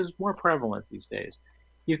access, which is more prevalent these days,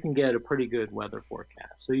 you can get a pretty good weather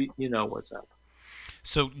forecast. So you know what's up.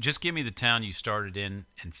 So just give me the town you started in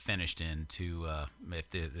and finished in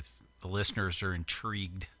if the listeners are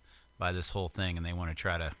intrigued by this whole thing and they want to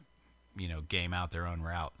try to, game out their own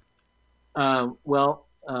route. Well,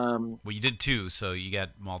 you did 2, so you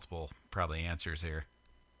got multiple probably answers here.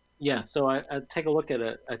 Yeah, so I take a look at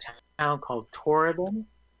a town called Torridon,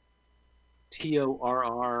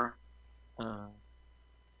 Torridon,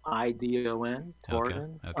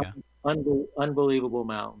 Torridon. Okay. Unbelievable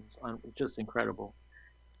mountains, just incredible.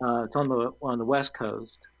 It's on the west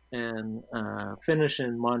coast, and finish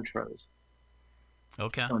in Montrose.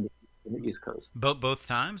 Okay. in the East Coast. Both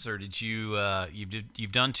times, or did you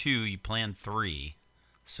you've done 2, you planned 3,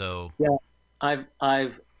 so Yeah,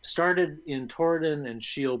 I've started in Torridon and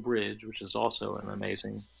Shield Bridge, which is also an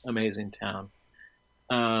amazing town.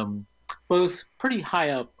 Both pretty high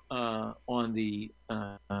up on the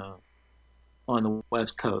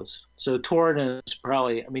West Coast. So Torridon is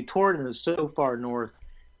probably, I mean, Torridon is so far north.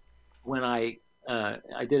 When I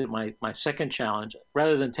did my second challenge,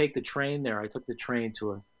 rather than take the train there, I took the train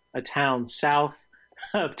to a town south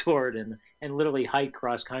of Torridon and literally hiked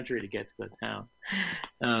cross country to get to the town,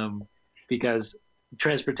 because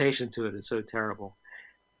transportation to it is so terrible.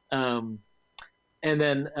 And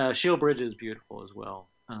then Shield Bridge is beautiful as well.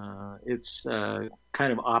 It's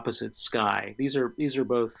kind of opposite sky. These are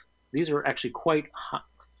actually quite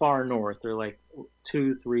far north. They're like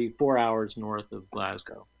 2, 3, 4 hours north of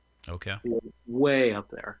Glasgow. okay. You're way up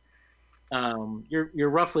there. You're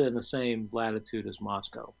roughly in the same latitude as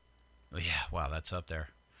Moscow. Oh, yeah, wow, that's up there.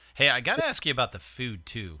 Hey, I got to ask you about the food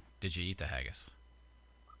too. Did you eat the haggis?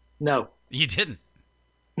 No, You didn't.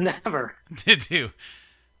 never. Do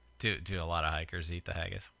a lot of hikers eat the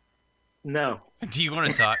haggis? No, Do you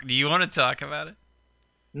want to talk? Do you want to talk about it?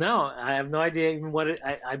 no. I have no idea even what it.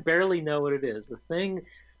 I barely know what it is. The thing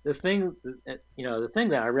the thing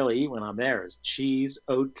that I really eat when I'm there is cheese,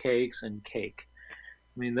 oat cakes, and cake.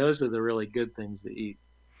 I mean, those are the really good things to eat.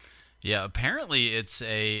 Yeah, apparently it's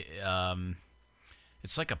it's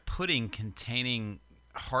like a pudding containing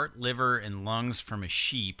heart, liver, and lungs from a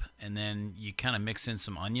sheep, and then you kind of mix in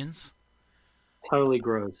some onions. Totally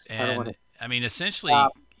gross. I don't want And to. I mean, essentially,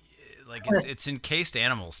 like it's encased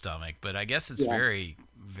animal stomach, but I guess it's Yeah. very,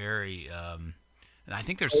 very. And I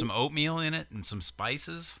think there's some oatmeal in it and some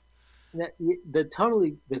spices.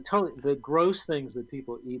 The gross things that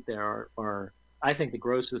people eat there are I think the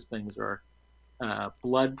grossest things are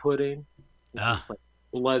blood pudding, which Ah, is like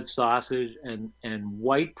blood sausage, and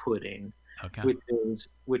white pudding, okay.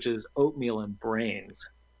 which is oatmeal and brains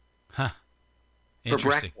Huh. for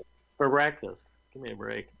Interesting. breakfast. For breakfast, give me a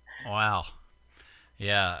break. Wow.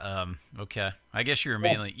 Yeah. Okay. I guess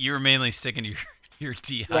Yeah. you were mainly sticking to your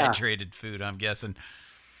dehydrated food. I'm guessing.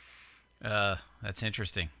 That's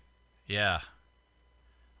interesting. Yeah.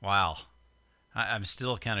 Wow. I'm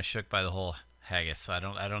still kind of shook by the whole haggis. I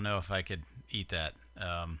don't know if I could eat that.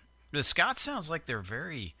 The Scots sounds like they're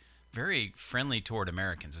very, very friendly toward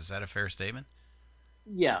Americans. Is that a fair statement?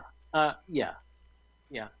 Yeah, yeah,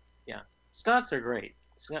 yeah, yeah. Scots are great.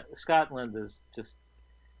 Scotland is just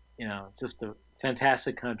a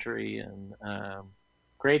fantastic country, and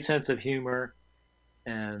great sense of humor,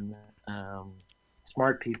 and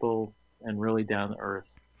smart people, and really down to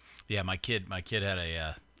earth. Yeah, my kid had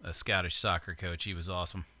a Scottish soccer coach. He was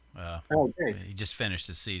awesome. Oh, great. He just finished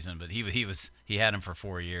his season, but he had him for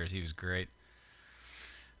 4 years. He was great.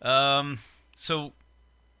 So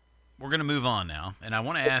we're gonna move on now, and I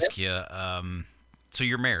want to ask you. So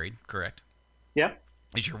you're married, correct? Yep,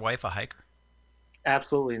 Is your wife a hiker?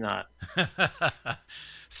 absolutely not.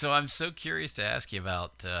 So I'm so curious to ask you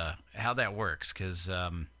about how that works, because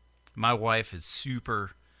my wife is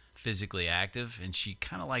super physically active, and she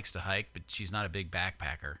kind of likes to hike, but she's not a big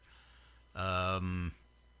backpacker. Um,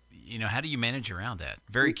 how do you manage around that?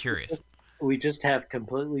 Very curious. We just have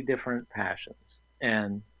completely different passions,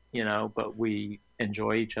 and but we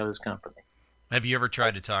enjoy each other's company. Have you ever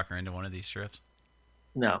tried to talk her into one of these trips?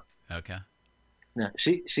 No, Okay. no,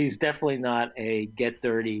 she's definitely not a get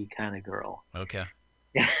dirty kind of girl. Okay.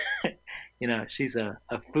 She's a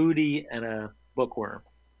foodie and a bookworm,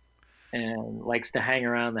 and likes to hang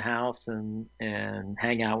around the house and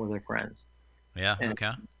hang out with her friends, Yeah. and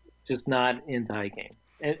Okay. just not into hiking.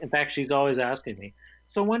 In fact, she's always asking me,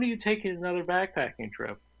 "So when are you taking another backpacking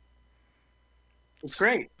trip?" It's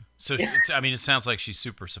great. So it sounds like she's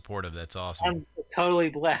super supportive. That's awesome. I'm totally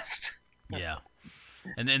blessed. Yeah.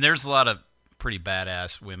 And then there's a lot of pretty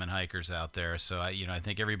badass women hikers out there. So I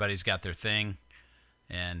think everybody's got their thing.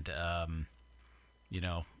 And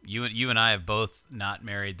you and I have both not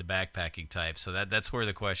married the backpacking type, so that's where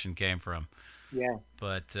the question came from. Yeah.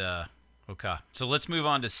 But okay, so let's move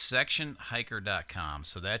on to sectionhiker.com.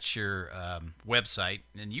 So that's your website,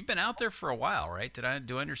 and you've been out there for a while, right? Do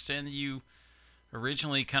I understand that you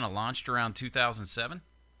originally kind of launched around 2007?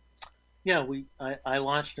 Yeah, I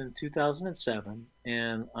launched in 2007,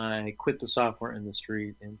 and I quit the software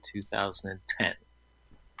industry in 2010.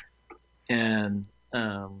 And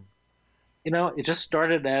it just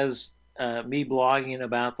started as me blogging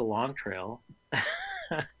about the Long Trail,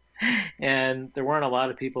 and there weren't a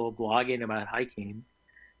lot of people blogging about hiking,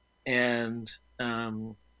 and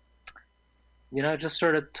it just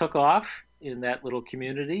sort of took off in that little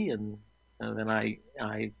community, and then I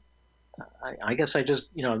I guess I just,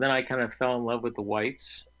 then I kind of fell in love with the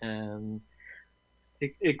whites, and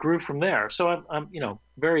it grew from there. So I'm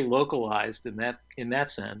very localized in that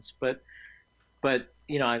sense, but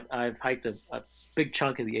I've hiked a big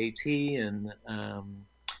chunk of the AT, and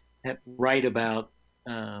write about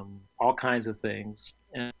all kinds of things.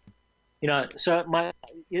 And so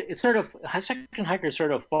it's sort of Section Hiker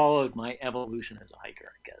sort of followed my evolution as a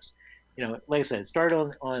hiker, I guess. Like I said, it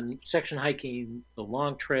started on section hiking the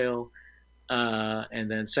long trail,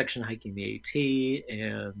 and then section hiking the AT,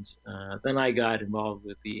 and then I got involved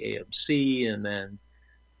with the AMC, and then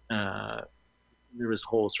there was a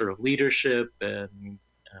whole sort of leadership and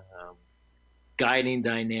guiding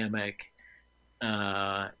dynamic,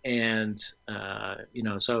 and so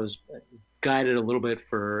I was guided a little bit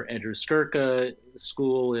for Andrew Skirka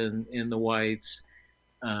school in the Whites,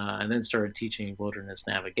 and then started teaching wilderness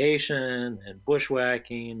navigation and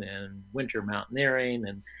bushwhacking and winter mountaineering,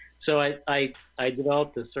 and so I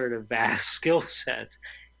developed a sort of vast skill set,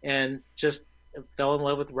 and just fell in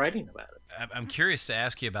love with writing about it. I'm curious to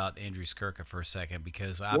ask you about Andrew Skirka for a second,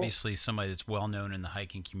 because obviously somebody that's well known in the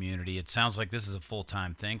hiking community. It sounds like this is a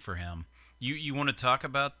full-time thing for him. You want to talk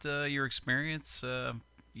about your experience,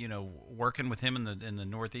 working with him in the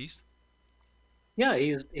Northeast? Yeah,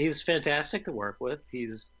 he's fantastic to work with.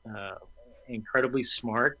 He's incredibly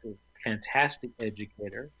smart, a fantastic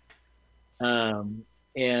educator, and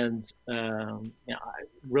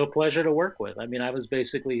real pleasure to work with. I mean, I was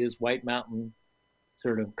basically his White Mountain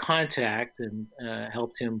sort of contact, and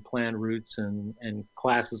helped him plan routes and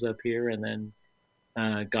classes up here, and then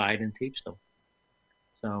guide and teach them.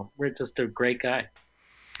 So we're just a great guy.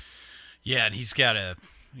 Yeah, and he's got a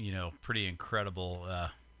pretty incredible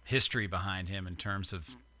history behind him in terms of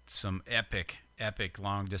some epic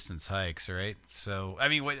long distance hikes, right? So I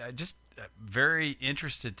mean, just very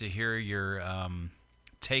interested to hear your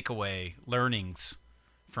takeaway learnings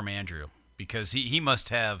from Andrew, because he must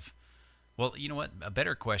have. Well, you know what? A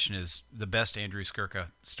better question is the best Andrew Skirka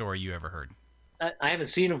story you ever heard. I haven't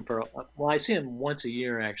seen him I see him once a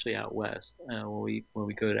year actually out west, when we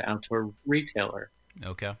go to Outdoor Retailer.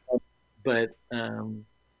 Okay. But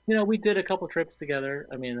we did a couple trips together.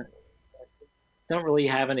 I mean, don't really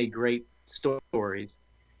have any great stories.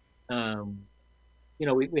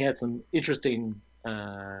 We had some interesting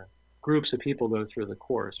groups of people go through the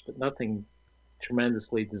course, but nothing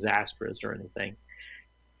tremendously disastrous or anything.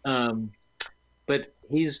 But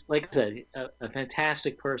he's, like I said, a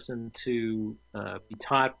fantastic person to be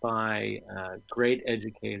taught by, a great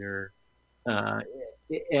educator, and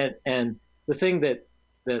the thing that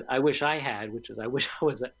I wish I had, which is I wish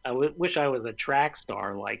I was a track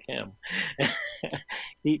star like him.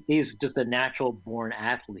 He's just a natural born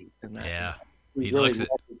athlete, and he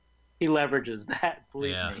leverages that.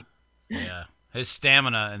 Believe me. Yeah, his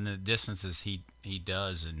stamina and the distances he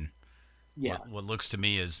does, and yeah, what looks to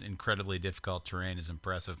me as incredibly difficult terrain is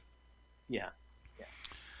impressive. Yeah.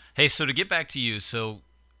 Hey, so to get back to you, so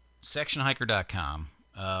sectionhiker.com,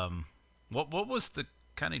 what was the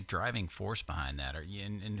kind of driving force behind that?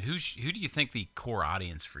 And who do you think the core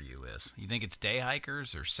audience for you is? You think it's day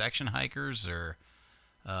hikers or section hikers, or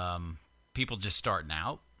people just starting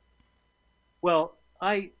out? Well,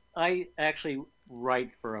 I actually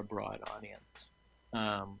write for a broad audience,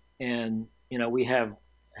 and we have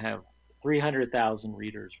 300,000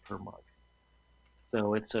 readers per month,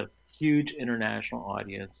 so it's a huge international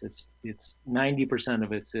audience. It's 90%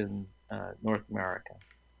 of it's in North America,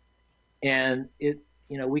 and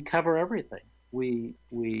we cover everything. We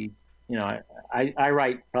I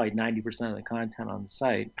write probably 90% of the content on the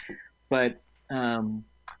site, but some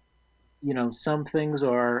things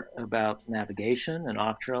are about navigation and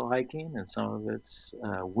off-trail hiking, and some of it's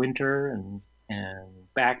winter and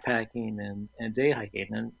backpacking and day hiking,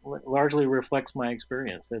 and largely reflects my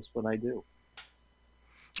experience. That's what I do.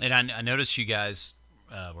 And I noticed you guys,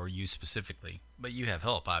 or you specifically, but you have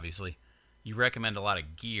help, obviously. You recommend a lot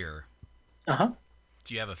of gear. Uh-huh.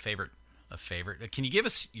 Do you have a favorite? Can you give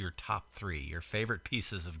us your top 3, your favorite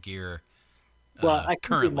pieces of gear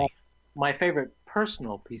currently? My favorite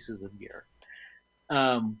personal pieces of gear.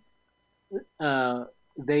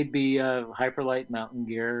 They'd be Hyperlight mountain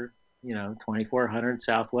gear, 2400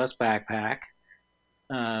 Southwest backpack,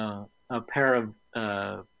 a pair of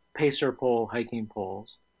pacer pole hiking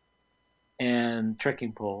poles, and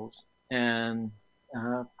trekking poles, and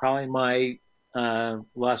probably my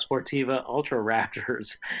La Sportiva Ultra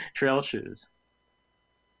Raptors trail shoes.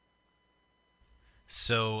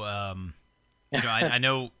 So, I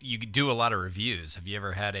know you do a lot of reviews. Have you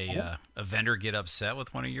ever had a vendor get upset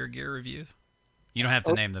with one of your gear reviews? You don't have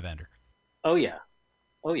to name the vendor. Oh yeah.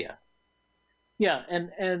 Yeah,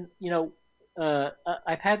 and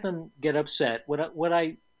I've had them get upset. And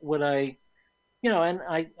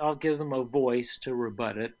I'll give them a voice to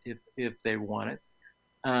rebut it if they want it.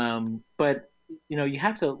 But you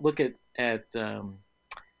have to look at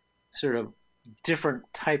sort of different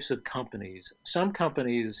types of companies. Some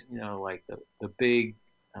companies, like the big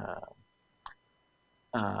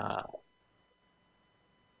uh,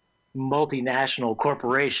 multinational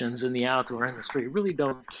corporations in the outdoor industry, really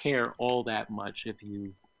don't care all that much if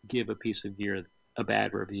you give a piece of gear a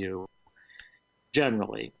bad review,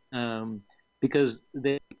 generally, because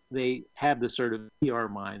they have this sort of PR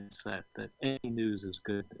mindset that any news is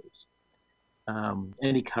good news,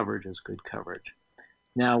 any coverage is good coverage.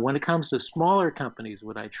 Now, when it comes to smaller companies,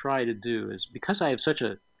 what I try to do is, because our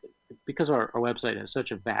website has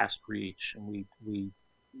such a vast reach, and we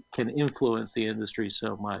can influence the industry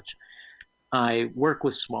so much, I work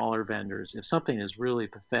with smaller vendors. If something is really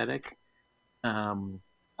pathetic,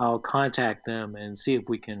 I'll contact them and see if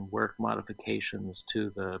we can work modifications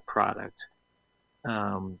to the product,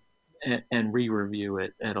 and re-review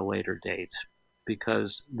it at a later date,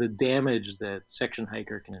 because the damage that Section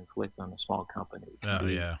Hiker can inflict on a small company can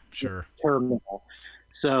be terminal.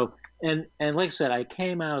 So, and like I said, I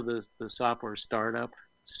came out of the software startup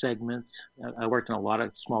segment. I worked in a lot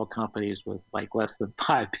of small companies with like less than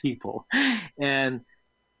 5 people, and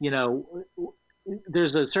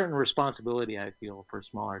there's a certain responsibility I feel for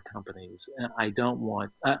smaller companies. I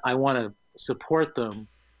want to support them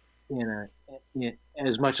in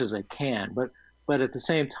as much as I can, but at the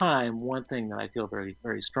same time, one thing that I feel very,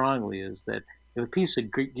 very strongly is that if a piece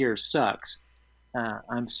of gear sucks,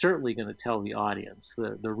 I'm certainly going to tell the audience,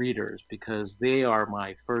 the readers, because they are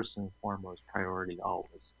my first and foremost priority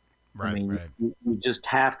always. Right, I mean, right. you just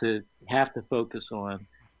have to focus on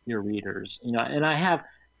your readers, and I have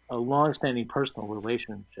a long-standing personal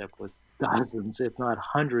relationship with dozens, if not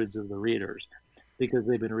hundreds, of the readers, because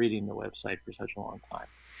they've been reading the website for such a long time.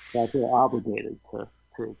 So I feel obligated to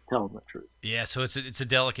tell them the truth. Yeah, so it's a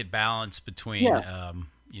delicate balance between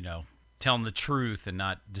telling the truth and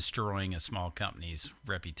not destroying a small company's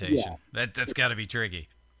reputation. That's got to be tricky.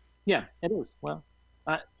 Yeah, it is. Well,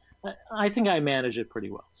 I think I manage it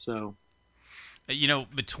pretty well. So,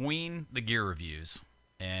 between the gear reviews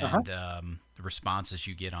and the responses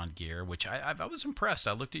you get on gear, which I was impressed.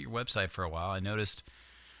 I looked at your website for a while. I noticed,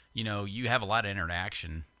 you have a lot of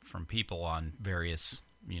interaction from people on various,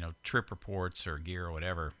 trip reports or gear or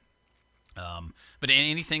whatever. But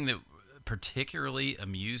anything that particularly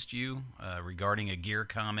amused you regarding a gear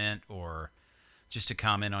comment or just a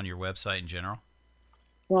comment on your website in general?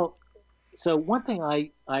 Well, so one thing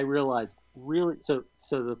I realized really, so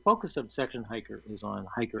the focus of Section Hiker is on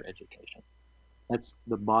hiker education. That's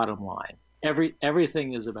the bottom line.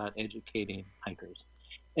 Everything is about educating hikers.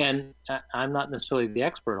 And I'm not necessarily the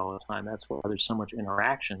expert all the time. That's why there's so much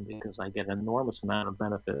interaction, because I get an enormous amount of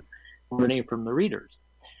benefit learning from the readers.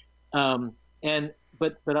 But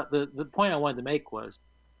the point I wanted to make was,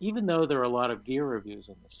 even though there are a lot of gear reviews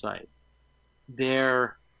on the site,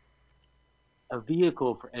 they're a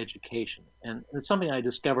vehicle for education. And it's something I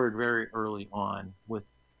discovered very early on with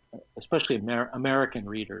especially American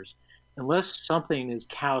readers. Unless something is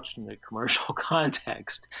couched in a commercial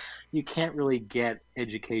context, you can't really get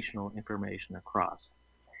educational information across.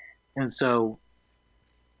 And so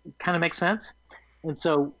it kind of makes sense. And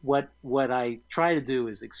so what I try to do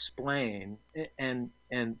is explain, and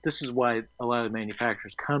this is why a lot of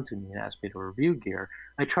manufacturers come to me and ask me to review gear.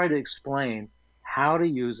 I try to explain how to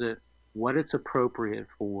use it, what it's appropriate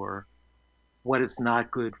for, what it's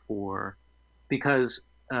not good for, because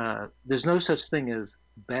there's no such thing as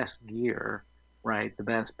best gear, right? The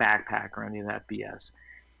best backpack or any of that BS.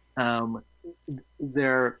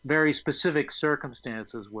 There are very specific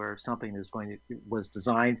circumstances where something was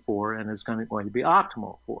designed for and is going to be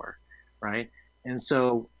optimal for, right? And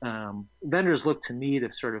so vendors look to me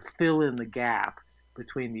to sort of fill in the gap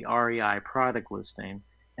between the REI product listing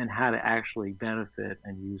and how to actually benefit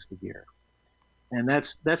and use the gear. And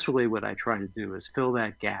that's really what I try to do, is fill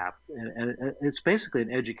that gap. And it's basically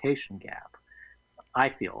an education gap, I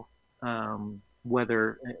feel,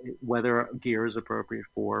 whether gear is appropriate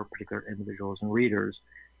for particular individuals and readers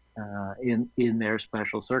in their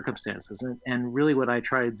special circumstances. And really what I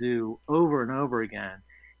try to do over and over again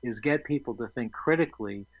is get people to think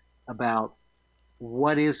critically about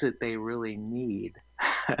what is it they really need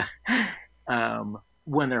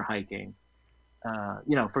when they're hiking.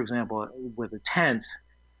 For example, with a tent,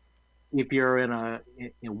 if you're in a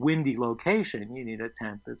windy location, you need a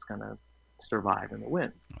tent that's going to survive in the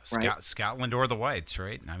wind. Right? Scotland or the Whites,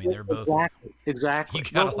 right? I mean, they're both exactly.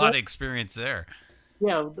 You got a lot of experience there.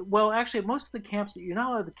 Yeah, well, actually, most of the camps you're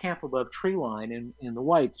not allowed to camp above tree line in the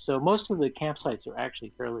Whites, so most of the campsites are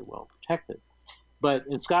actually fairly well protected. But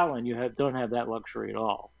in Scotland, don't have that luxury at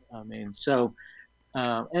all. I mean, so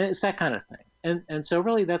and it's that kind of thing. And so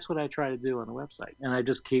really, that's what I try to do on the website, and I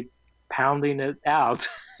just keep pounding it out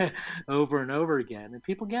over and over again, and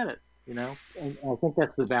people get it. And I think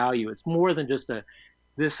that's the value. It's more than just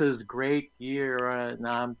this is great gear, and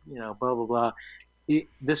I'm blah blah blah.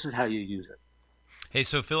 This is how you use it. Hey,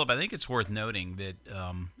 so Philip, I think it's worth noting that,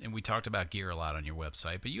 and we talked about gear a lot on your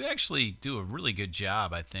website, but you actually do a really good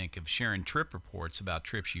job, I think, of sharing trip reports about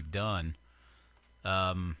trips you've done.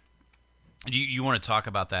 You want to talk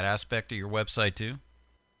about that aspect of your website too?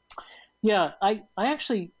 Yeah, I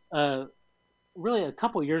actually really a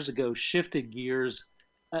couple years ago shifted gears.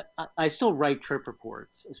 I still write trip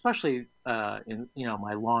reports, especially in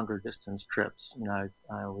my longer distance trips. I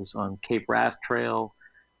was on Cape Wrath Trail.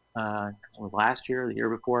 It was last year, the year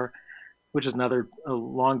before, which is another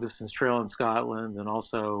long distance trail in Scotland, and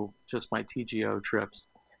also just my TGO trips.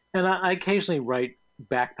 And I occasionally write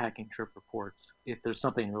backpacking trip reports if there's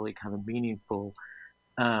something really kind of meaningful.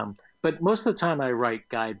 But most of the time I write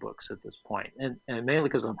guidebooks at this point, and mainly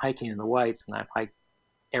because I'm hiking in the Whites and I've hiked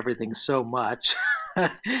everything so much.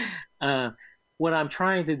 What I'm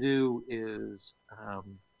trying to do is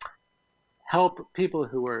help people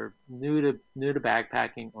who are new to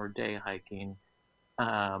backpacking or day hiking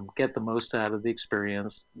get the most out of the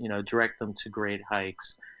experience. Direct them to great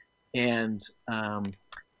hikes, and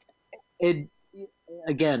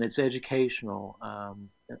it's educational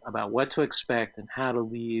about what to expect and how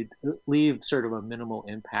to leave sort of a minimal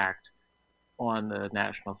impact on the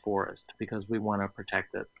national forest, because we want to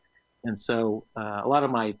protect it. And so a lot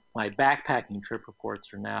of my backpacking trip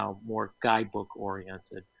reports are now more guidebook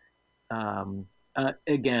oriented.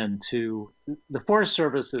 Again, the Forest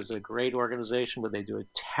Service is a great organization, but they do a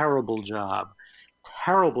terrible job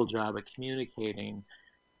at communicating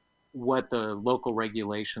what the local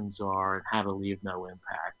regulations are and how to leave no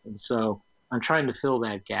impact. And so I'm trying to fill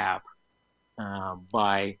that gap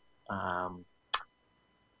by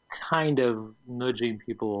kind of nudging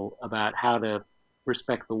people about how to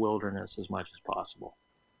respect the wilderness as much as possible.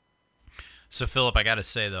 So, Philip, I got to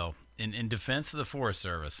say, though, in defense of the Forest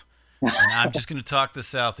Service, and I'm just going to talk the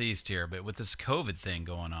Southeast here, but with this COVID thing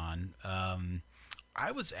going on,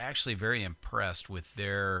 I was actually very impressed with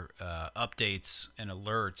their updates and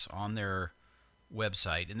alerts on their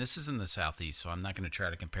website. And this is in the Southeast, so I'm not going to try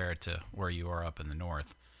to compare it to where you are up in the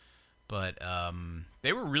North. But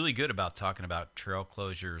they were really good about talking about trail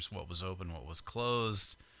closures, what was open, what was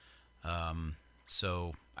closed.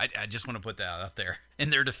 So I just want to put that out there in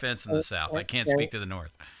their defense in the South. I can't speak to the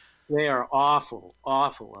North. They are awful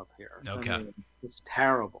up here. Okay. I mean, it's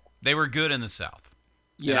terrible. They were good in the South.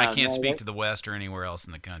 Yeah, and I can't speak to the West or anywhere else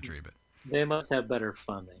in the country, but they must have better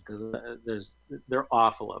funding, because they're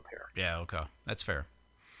awful up here. Yeah, okay. That's fair.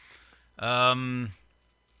 Let me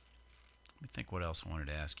think what else I wanted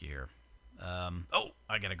to ask you here.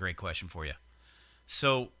 I got a great question for you.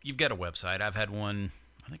 So you've got a website. I've had one.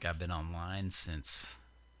 I think I've been online since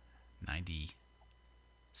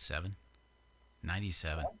 97.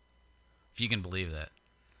 If you can believe that.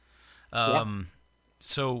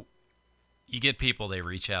 So you get people, they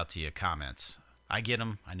reach out to you, comments. I get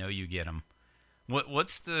them. I know you get them.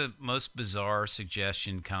 What's the most bizarre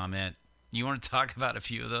suggestion, comment? You want to talk about a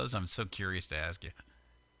few of those? I'm so curious to ask you.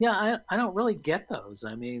 Yeah, I don't really get those.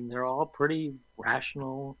 I mean, they're all pretty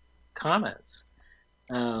rational comments.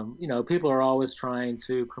 People are always trying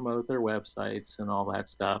to promote their websites and all that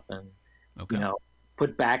stuff, and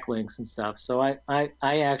put backlinks and stuff. So I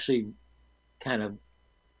actually kind of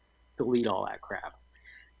delete all that crap.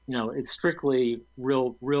 It's strictly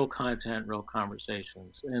real content, real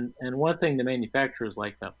conversations. And one thing the manufacturers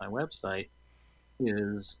like about my website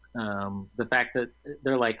is the fact that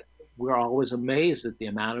they're like, we're always amazed at the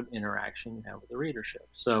amount of interaction you have with the readership.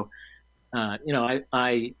 So,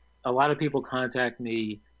 a lot of people contact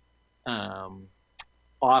me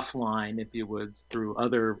offline, if you would, through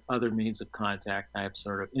other means of contact. I have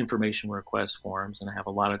sort of information request forums, and I have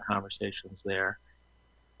a lot of conversations there.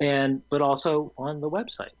 But also on the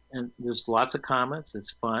website, and there's lots of comments.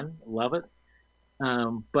 It's fun, love it.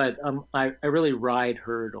 But I really ride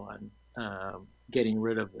herd on getting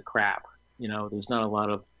rid of the crap. There's not a lot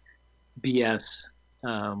of BS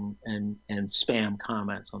and spam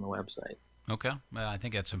comments on the website. Okay, well, I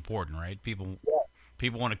think that's important, right? People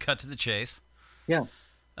want to cut to the chase. Yeah.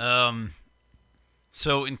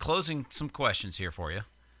 So in closing, some questions here for you.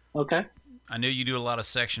 Okay. I know you do a lot of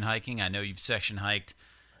section hiking. I know you've section hiked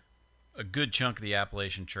a good chunk of the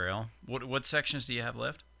Appalachian Trail. What sections do you have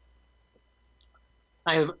left?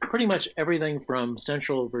 I have pretty much everything from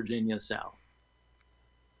Central Virginia south.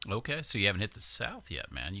 Okay, so you haven't hit the South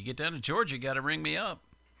yet, man. You get down to Georgia, you got to ring me up.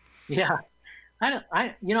 Yeah, I don't.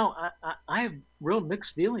 I have real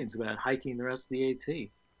mixed feelings about hiking the rest of the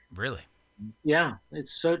AT. Really? Yeah, it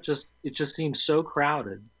just seems so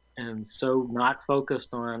crowded and so not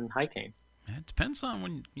focused on hiking. It depends on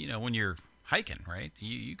when you're hiking, right?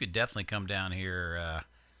 You could definitely come down here.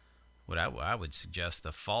 What I would suggest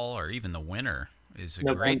the fall or even the winter is a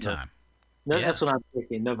great November. time. No, Yeah, that's what I'm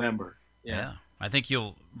thinking. November. Yeah. yeah. I think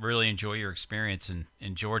you'll really enjoy your experience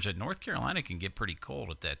in Georgia. North Carolina can get pretty cold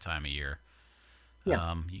at that time of year.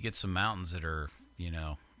 Yeah, You get some mountains that are, you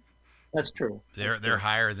know, that's true. they're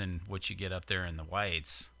higher than what you get up there in the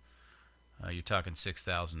Whites. You're talking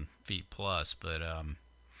 6,000 feet plus. But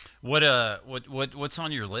what's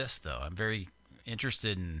on your list though? I'm very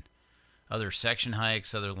interested in other section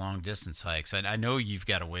hikes, other long distance hikes. I know you've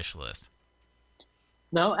got a wish list.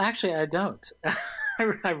 No, actually, I don't.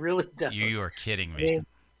 I really don't. You are kidding I me. mean,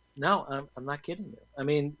 no, I'm not kidding you. I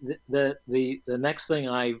mean, the next thing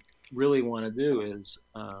I really want to do is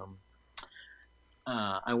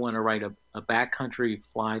I want to write a backcountry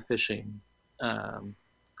fly fishing um,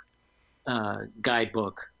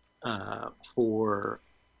 guidebook for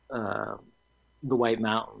the White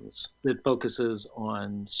Mountains that focuses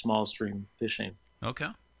on small stream fishing,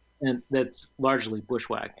 Okay. and that's largely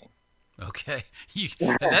bushwhacking. Okay.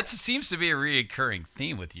 That seems to be a reoccurring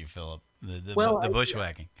theme with you, Philip. Well, The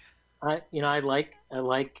bushwhacking. I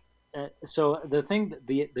like. So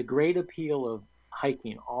the great appeal of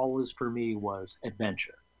hiking always for me was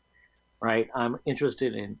adventure, right? I'm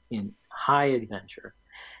interested in high adventure,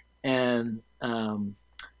 and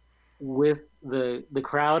with the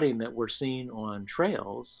crowding that we're seeing on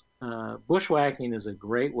trails, bushwhacking is a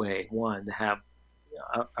great way, one, to have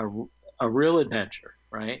a real adventure,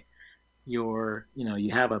 right? You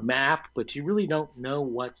have a map, but you really don't know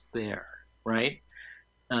what's there, right?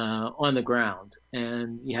 On the ground,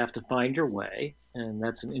 and you have to find your way, and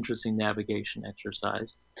that's an interesting navigation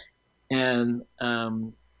exercise. And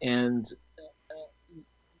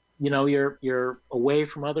you're away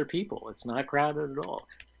from other people. It's not crowded at all.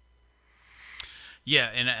 Yeah,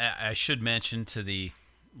 and I should mention to the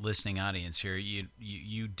listening audience here,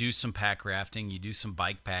 you do some pack rafting, you do some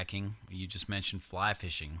bike packing. You just mentioned fly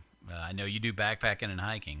fishing. I know you do backpacking and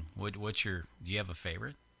hiking. Do you have a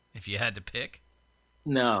favorite if you had to pick?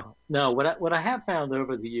 No, no. What I have found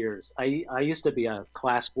over the years, I used to be a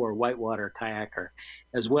class 4 whitewater kayaker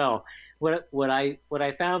as well. What I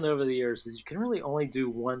found over the years is you can really only do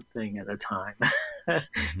one thing at a time.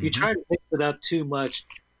 You Mm-hmm. try to mix it up too much,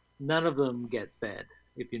 none of them get fed,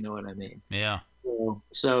 if you know what I mean. Yeah.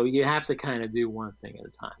 So you have to kind of do one thing at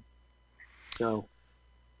a time. So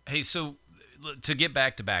Hey, so to get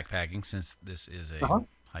back to backpacking, since this is a uh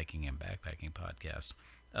hiking and backpacking podcast,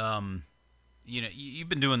 um, you've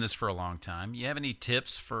been doing this for a long time. You have any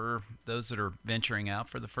tips for those that are venturing out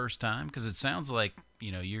for the first time? Because it sounds like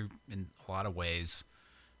you're in a lot of ways.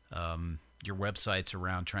 Your website's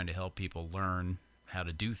around trying to help people learn how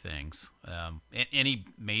to do things. Any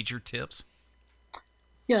major tips?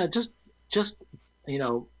 yeah, just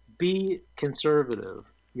be conservative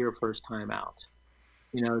your first time out.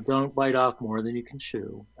 Don't bite off more than you can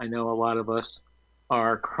chew. I know a lot of us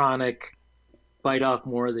are chronic bite off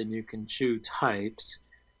more than you can chew types,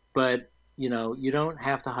 but you don't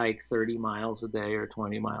have to hike 30 miles a day or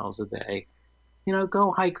 20 miles a day.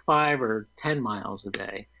 Go hike 5 or 10 miles a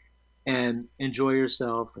day and enjoy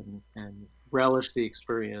yourself and relish the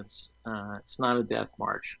experience. It's not a death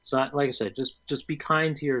march. So, like I said, just be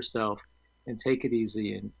kind to yourself and take it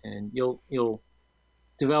easy, and you'll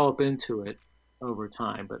develop into it over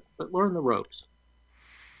time. But learn the ropes.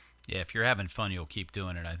 Yeah, if you're having fun, you'll keep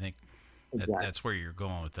doing it. I think Exactly. that's where you're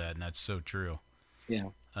going with that, and that's so true. Yeah.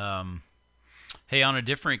 Um, Hey, on a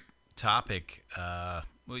different topic,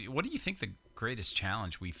 what do you think the greatest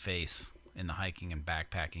challenge we face in the hiking and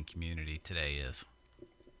backpacking community today is?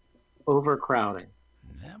 Overcrowding.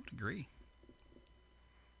 I would agree.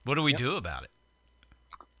 What do we Yep. do about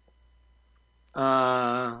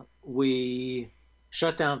We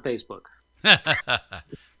shut down Facebook. it?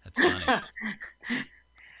 That's funny.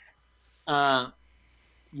 uh,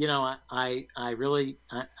 I really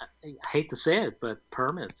I hate to say it, but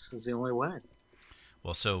permits is the only way.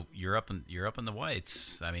 Well, so you're up in the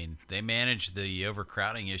Whites. I mean, they manage the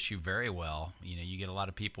overcrowding issue very well. You get a lot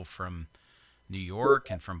of people from New York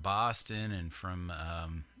and from Boston and from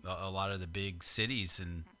a lot of the big cities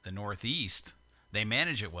in the Northeast. They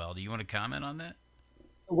manage it well. Do you want to comment on that?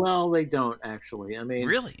 Well, they don't actually. I mean,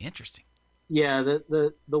 Really interesting. Yeah,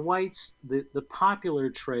 the whites, the popular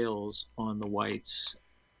trails on the whites,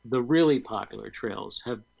 the really popular trails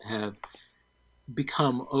have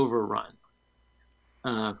become overrun.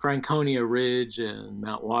 Franconia Ridge and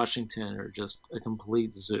Mount Washington are just a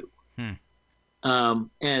complete zoo.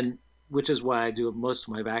 And which is why I do most of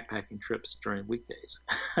my backpacking trips during weekdays.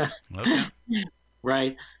 Okay.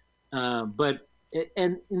 Right. But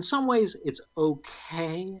and in some ways it's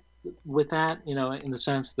okay with that, in the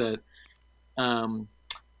sense that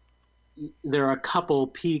there are a couple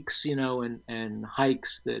peaks, and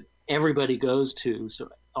hikes that everybody goes to, so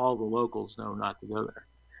all the locals know not to go there.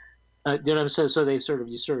 You know what I'm saying? So you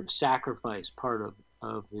sort of sacrifice part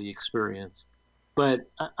of the experience. But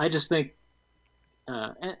I just think,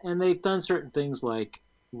 and they've done certain things, like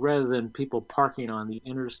rather than people parking on the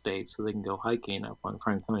interstate so they can go hiking up on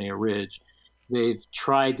Franconia Ridge, they've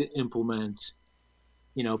tried to implement,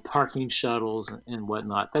 parking shuttles and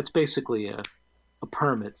whatnot. That's basically a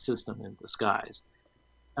permit system in disguise.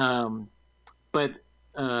 But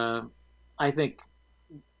I think,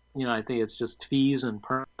 I think it's just fees and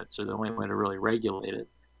permits are the only way to really regulate it.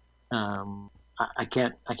 I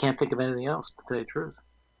can't think of anything else, to tell you the truth.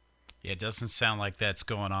 Yeah, it doesn't sound like that's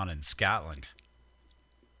going on in Scotland.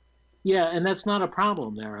 Yeah, and that's not a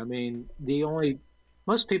problem there. I mean,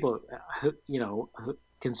 most people,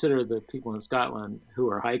 consider the people in Scotland who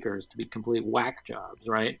are hikers to be complete whack jobs,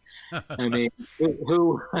 right? I mean,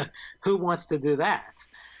 who wants to do that?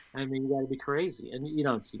 I mean, you got to be crazy, and you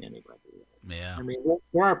don't see anybody. Yeah. I mean,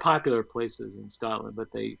 there are popular places in Scotland,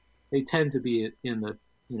 but they tend to be in the,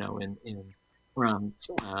 in around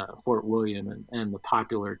Fort William and the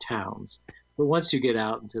popular towns. But once you get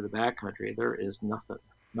out into the backcountry, there is nothing.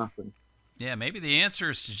 Yeah, maybe the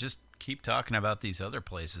answer is to just keep talking about these other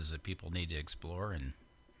places that people need to explore and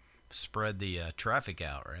spread the traffic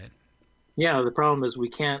out, right? Yeah, the problem is we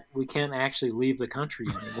can't actually leave the country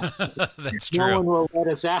anymore. That's true. No one will let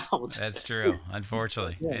us out. That's true,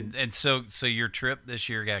 unfortunately. Yeah. And so your trip this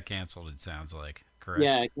year got canceled, it sounds like, correct?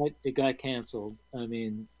 Yeah, it got canceled. I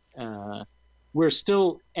mean, we're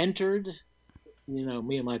still entered.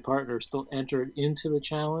 Me and my partner are still entered into the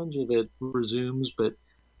challenge if it resumes. But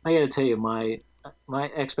I got to tell you, my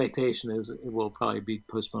expectation is it will probably be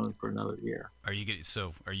postponed for another year. Are you gonna?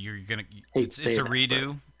 It's a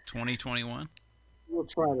redo. 2021? We'll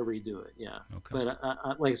try to redo it, yeah. Okay. But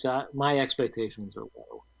like I said, my expectations are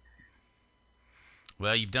low.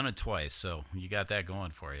 Well, you've done it twice, so you got that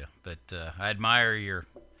going for you. But I admire your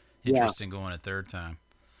interest in going a third time.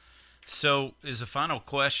 So, as a final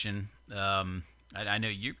question, I know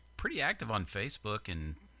you're pretty active on Facebook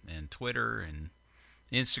and Twitter and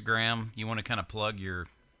Instagram. You want to kind of plug your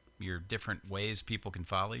different ways people can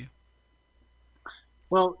follow you?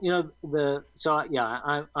 Well,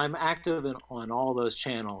 I'm active on all those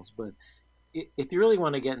channels, but if you really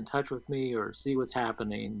want to get in touch with me or see what's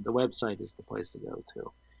happening, the website is the place to go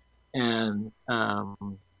to. And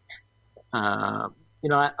I'm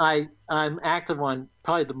active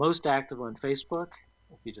probably the most active on Facebook.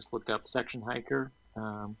 If you just look up Section Hiker,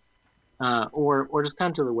 or just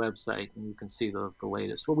come to the website and you can see the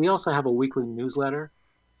latest. But we also have a weekly newsletter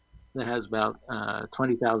that has about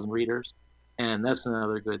 20,000 readers. And that's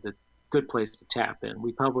another good place to tap in.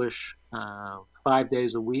 We publish 5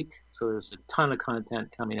 days a week, so there's a ton of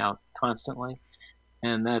content coming out constantly,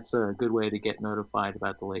 and that's a good way to get notified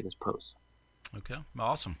about the latest posts. Okay,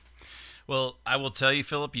 awesome. Well, I will tell you,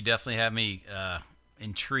 Philip, you definitely have me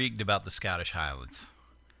intrigued about the Scottish Highlands.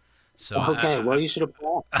 So okay, you should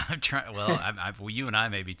apply. I'm trying. Well, you and I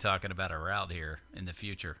may be talking about a route here in the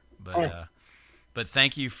future, but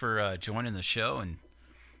thank you for joining the show and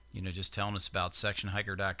just telling us about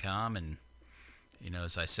sectionhiker.com and,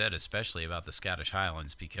 as I said, especially about the Scottish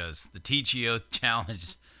Highlands, because the TGO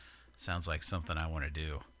challenge sounds like something I want to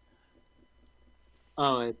do.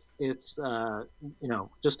 Oh, it's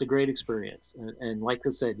just a great experience. And like I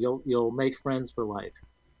said, you'll make friends for life.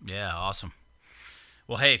 Yeah, awesome.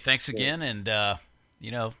 Well, hey, thanks again. And,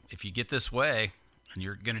 if you get this way and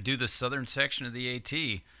you're going to do the southern section of the AT,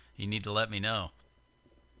 you need to let me know.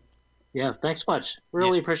 Yeah, thanks much.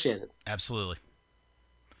 Really appreciate it. Absolutely.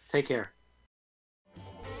 Take care.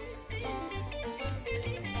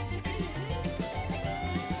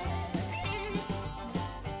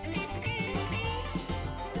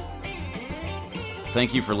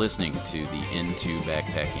 Thank you for listening to the Into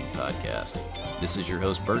Backpacking podcast. This is your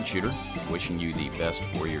host, Bird Shooter, wishing you the best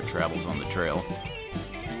for your travels on the trail.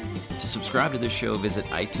 To subscribe to this show, visit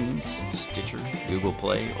iTunes, Stitcher, Google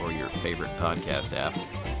Play, or your favorite podcast app.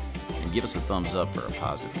 And give us a thumbs up or a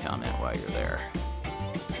positive comment while you're there.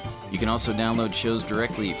 You can also download shows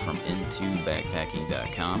directly from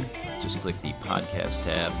intobackpacking.com. Just click the podcast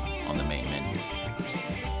tab on the main menu.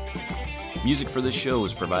 Music for this show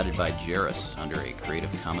was provided by Jairus under a Creative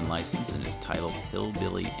Commons license and is titled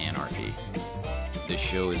Hillbilly Anarchy. This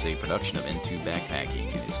show is a production of Into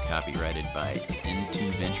Backpacking and is copyrighted by Into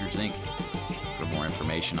Ventures, Inc. For more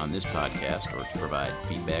information on this podcast or to provide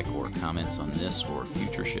feedback or comments on this or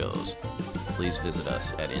future shows, please visit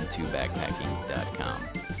us at intobackpacking.com.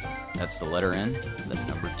 That's the letter N, the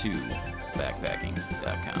number 2,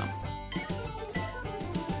 backpacking.com.